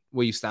on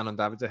where you stand on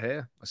David De Gea.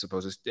 I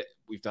suppose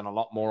we've done a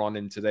lot more on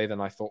him today than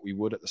I thought we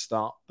would at the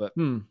start. But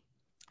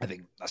I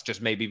think that's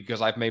just maybe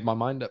because I've made my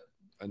mind up.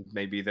 And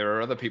maybe there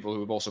are other people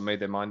who have also made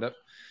their mind up.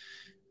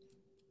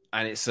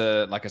 And it's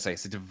like I say,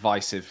 it's a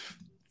divisive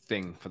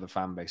thing for the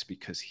fan base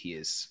because he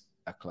is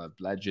a club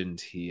legend.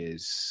 He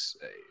is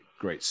a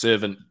great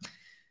servant.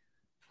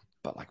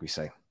 But like we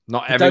say,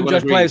 not everyone Don't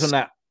judge agrees. players on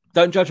that.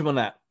 Don't judge them on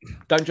that.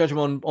 Don't judge them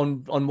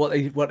on what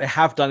they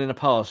have done in the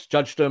past.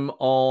 Judge them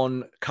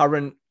on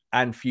current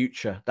and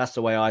future. That's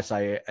the way I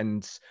say it.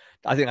 And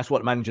I think that's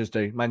what managers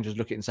do. Managers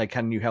look at it and say,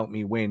 can you help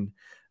me win?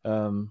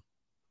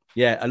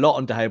 Yeah, a lot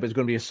on De Gea, but there's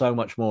going to be so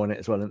much more in it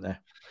as well, isn't there?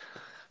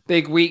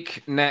 Big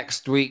week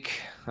next week.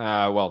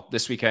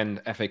 This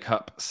weekend, FA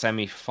Cup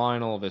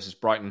semi-final versus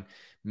Brighton.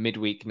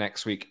 Midweek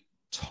next week,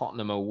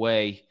 Tottenham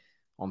away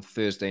on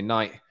Thursday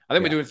night. I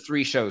think we're doing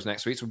 3 shows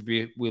next week, so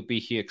we'll be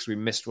here because we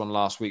missed one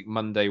last week,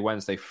 Monday,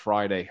 Wednesday,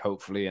 Friday,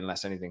 hopefully,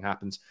 unless anything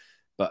happens.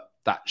 But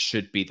that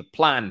should be the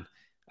plan.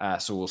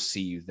 So we'll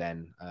see you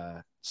then.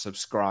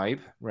 Subscribe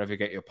wherever you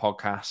get your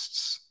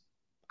podcasts,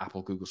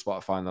 Apple, Google,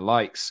 Spotify, and the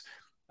likes.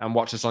 And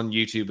watch us on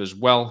YouTube as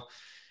well.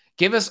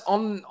 Give us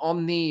on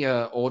the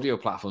audio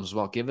platforms as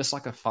well. Give us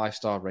like a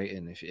 5-star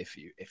rating if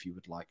you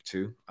would like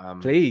to.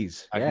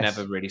 Please. I've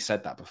never really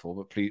said that before,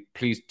 but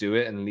please do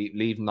it and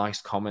leave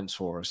nice comments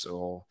for us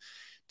or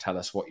tell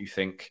us what you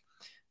think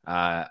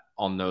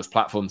on those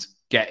platforms.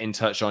 Get in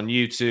touch on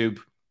YouTube.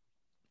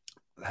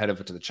 Head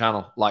over to the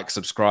channel, like,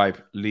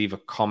 subscribe, leave a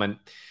comment,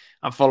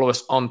 and follow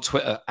us on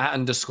Twitter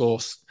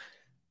 @_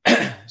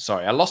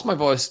 Sorry, I lost my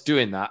voice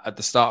doing that at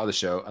the start of the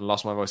show and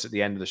lost my voice at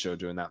the end of the show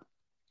doing that.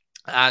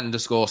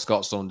 @_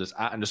 Scott Saunders,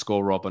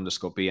 @_ Rob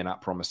 _ B, and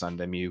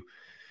 @PromiselandMU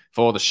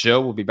for the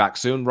show. We'll be back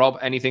soon. Rob,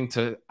 anything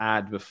to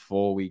add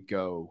before we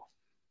go?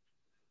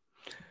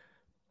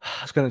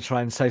 I was going to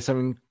try and say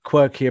something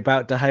quirky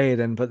about De Gea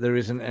then, but there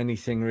isn't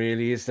anything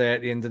really, is there,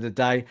 at the end of the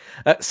day?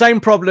 Same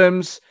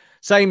problems,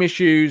 same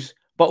issues,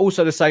 but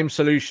also the same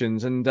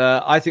solutions. And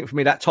I think for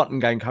me, that Tottenham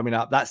game coming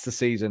up, that's the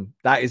season.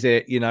 That is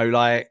it.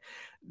 Like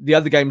the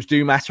other games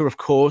do matter, of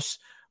course,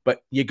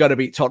 but you got to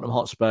beat Tottenham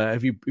Hotspur.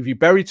 If you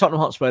bury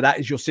Tottenham Hotspur, that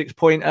is your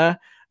 6-pointer,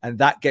 and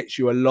that gets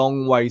you a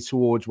long way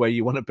towards where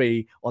you want to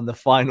be on the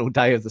final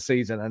day of the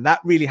season. And that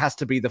really has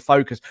to be the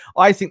focus.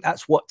 I think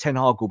that's what Ten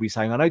Hag will be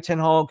saying. I know Ten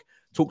Hag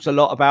talks a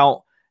lot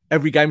about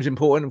every game's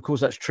important. Of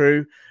course, that's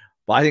true.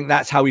 But I think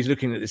that's how he's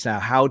looking at this now.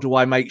 How do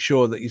I make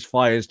sure that his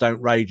fires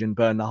don't rage and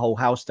burn the whole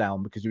house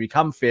down? Because if we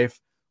come 5th,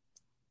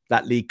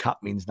 that League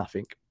Cup means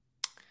nothing.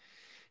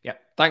 Yeah.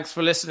 Thanks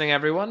for listening,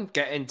 everyone.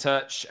 Get in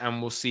touch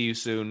and we'll see you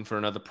soon for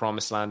another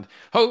Promised Land.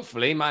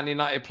 Hopefully, Man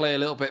United play a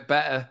little bit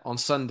better on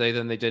Sunday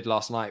than they did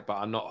last night, but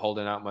I'm not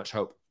holding out much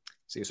hope.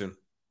 See you soon.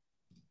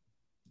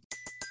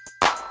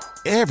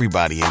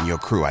 Everybody in your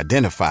crew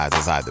identifies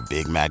as either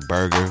Big Mac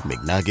Burger,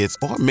 McNuggets,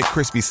 or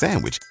McCrispy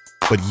Sandwich.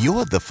 But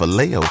you're the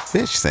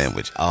Filet-O-Fish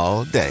Sandwich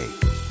all day.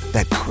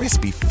 That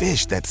crispy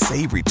fish, that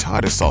savory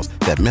tartar sauce,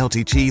 that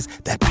melty cheese,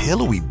 that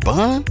pillowy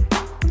bun.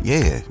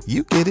 Yeah,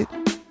 you get it.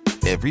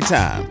 Every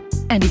time.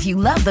 And if you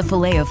love the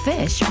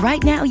Filet-O-Fish,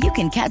 right now you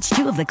can catch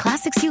 2 of the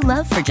classics you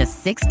love for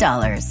just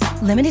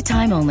 $6. Limited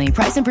time only.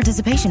 Price and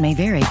participation may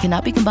vary.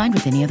 Cannot be combined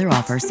with any other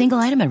offer. Single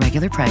item at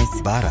regular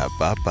price.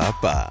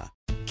 Ba-da-ba-ba-ba.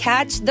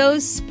 Catch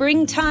those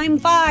springtime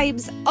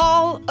vibes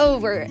all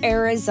over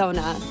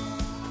Arizona.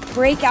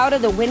 Break out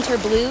of the winter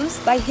blues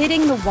by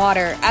hitting the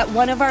water at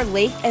one of our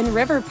lake and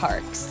river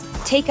parks.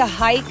 Take a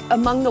hike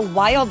among the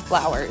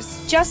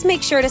wildflowers. Just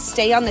make sure to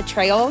stay on the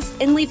trails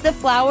and leave the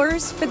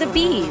flowers for the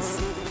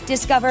bees.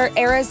 Discover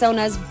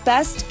Arizona's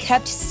best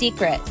kept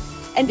secret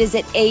and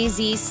visit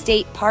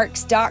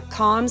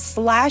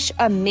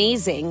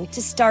azstateparks.com/amazing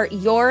to start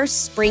your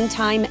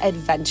springtime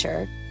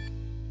adventure.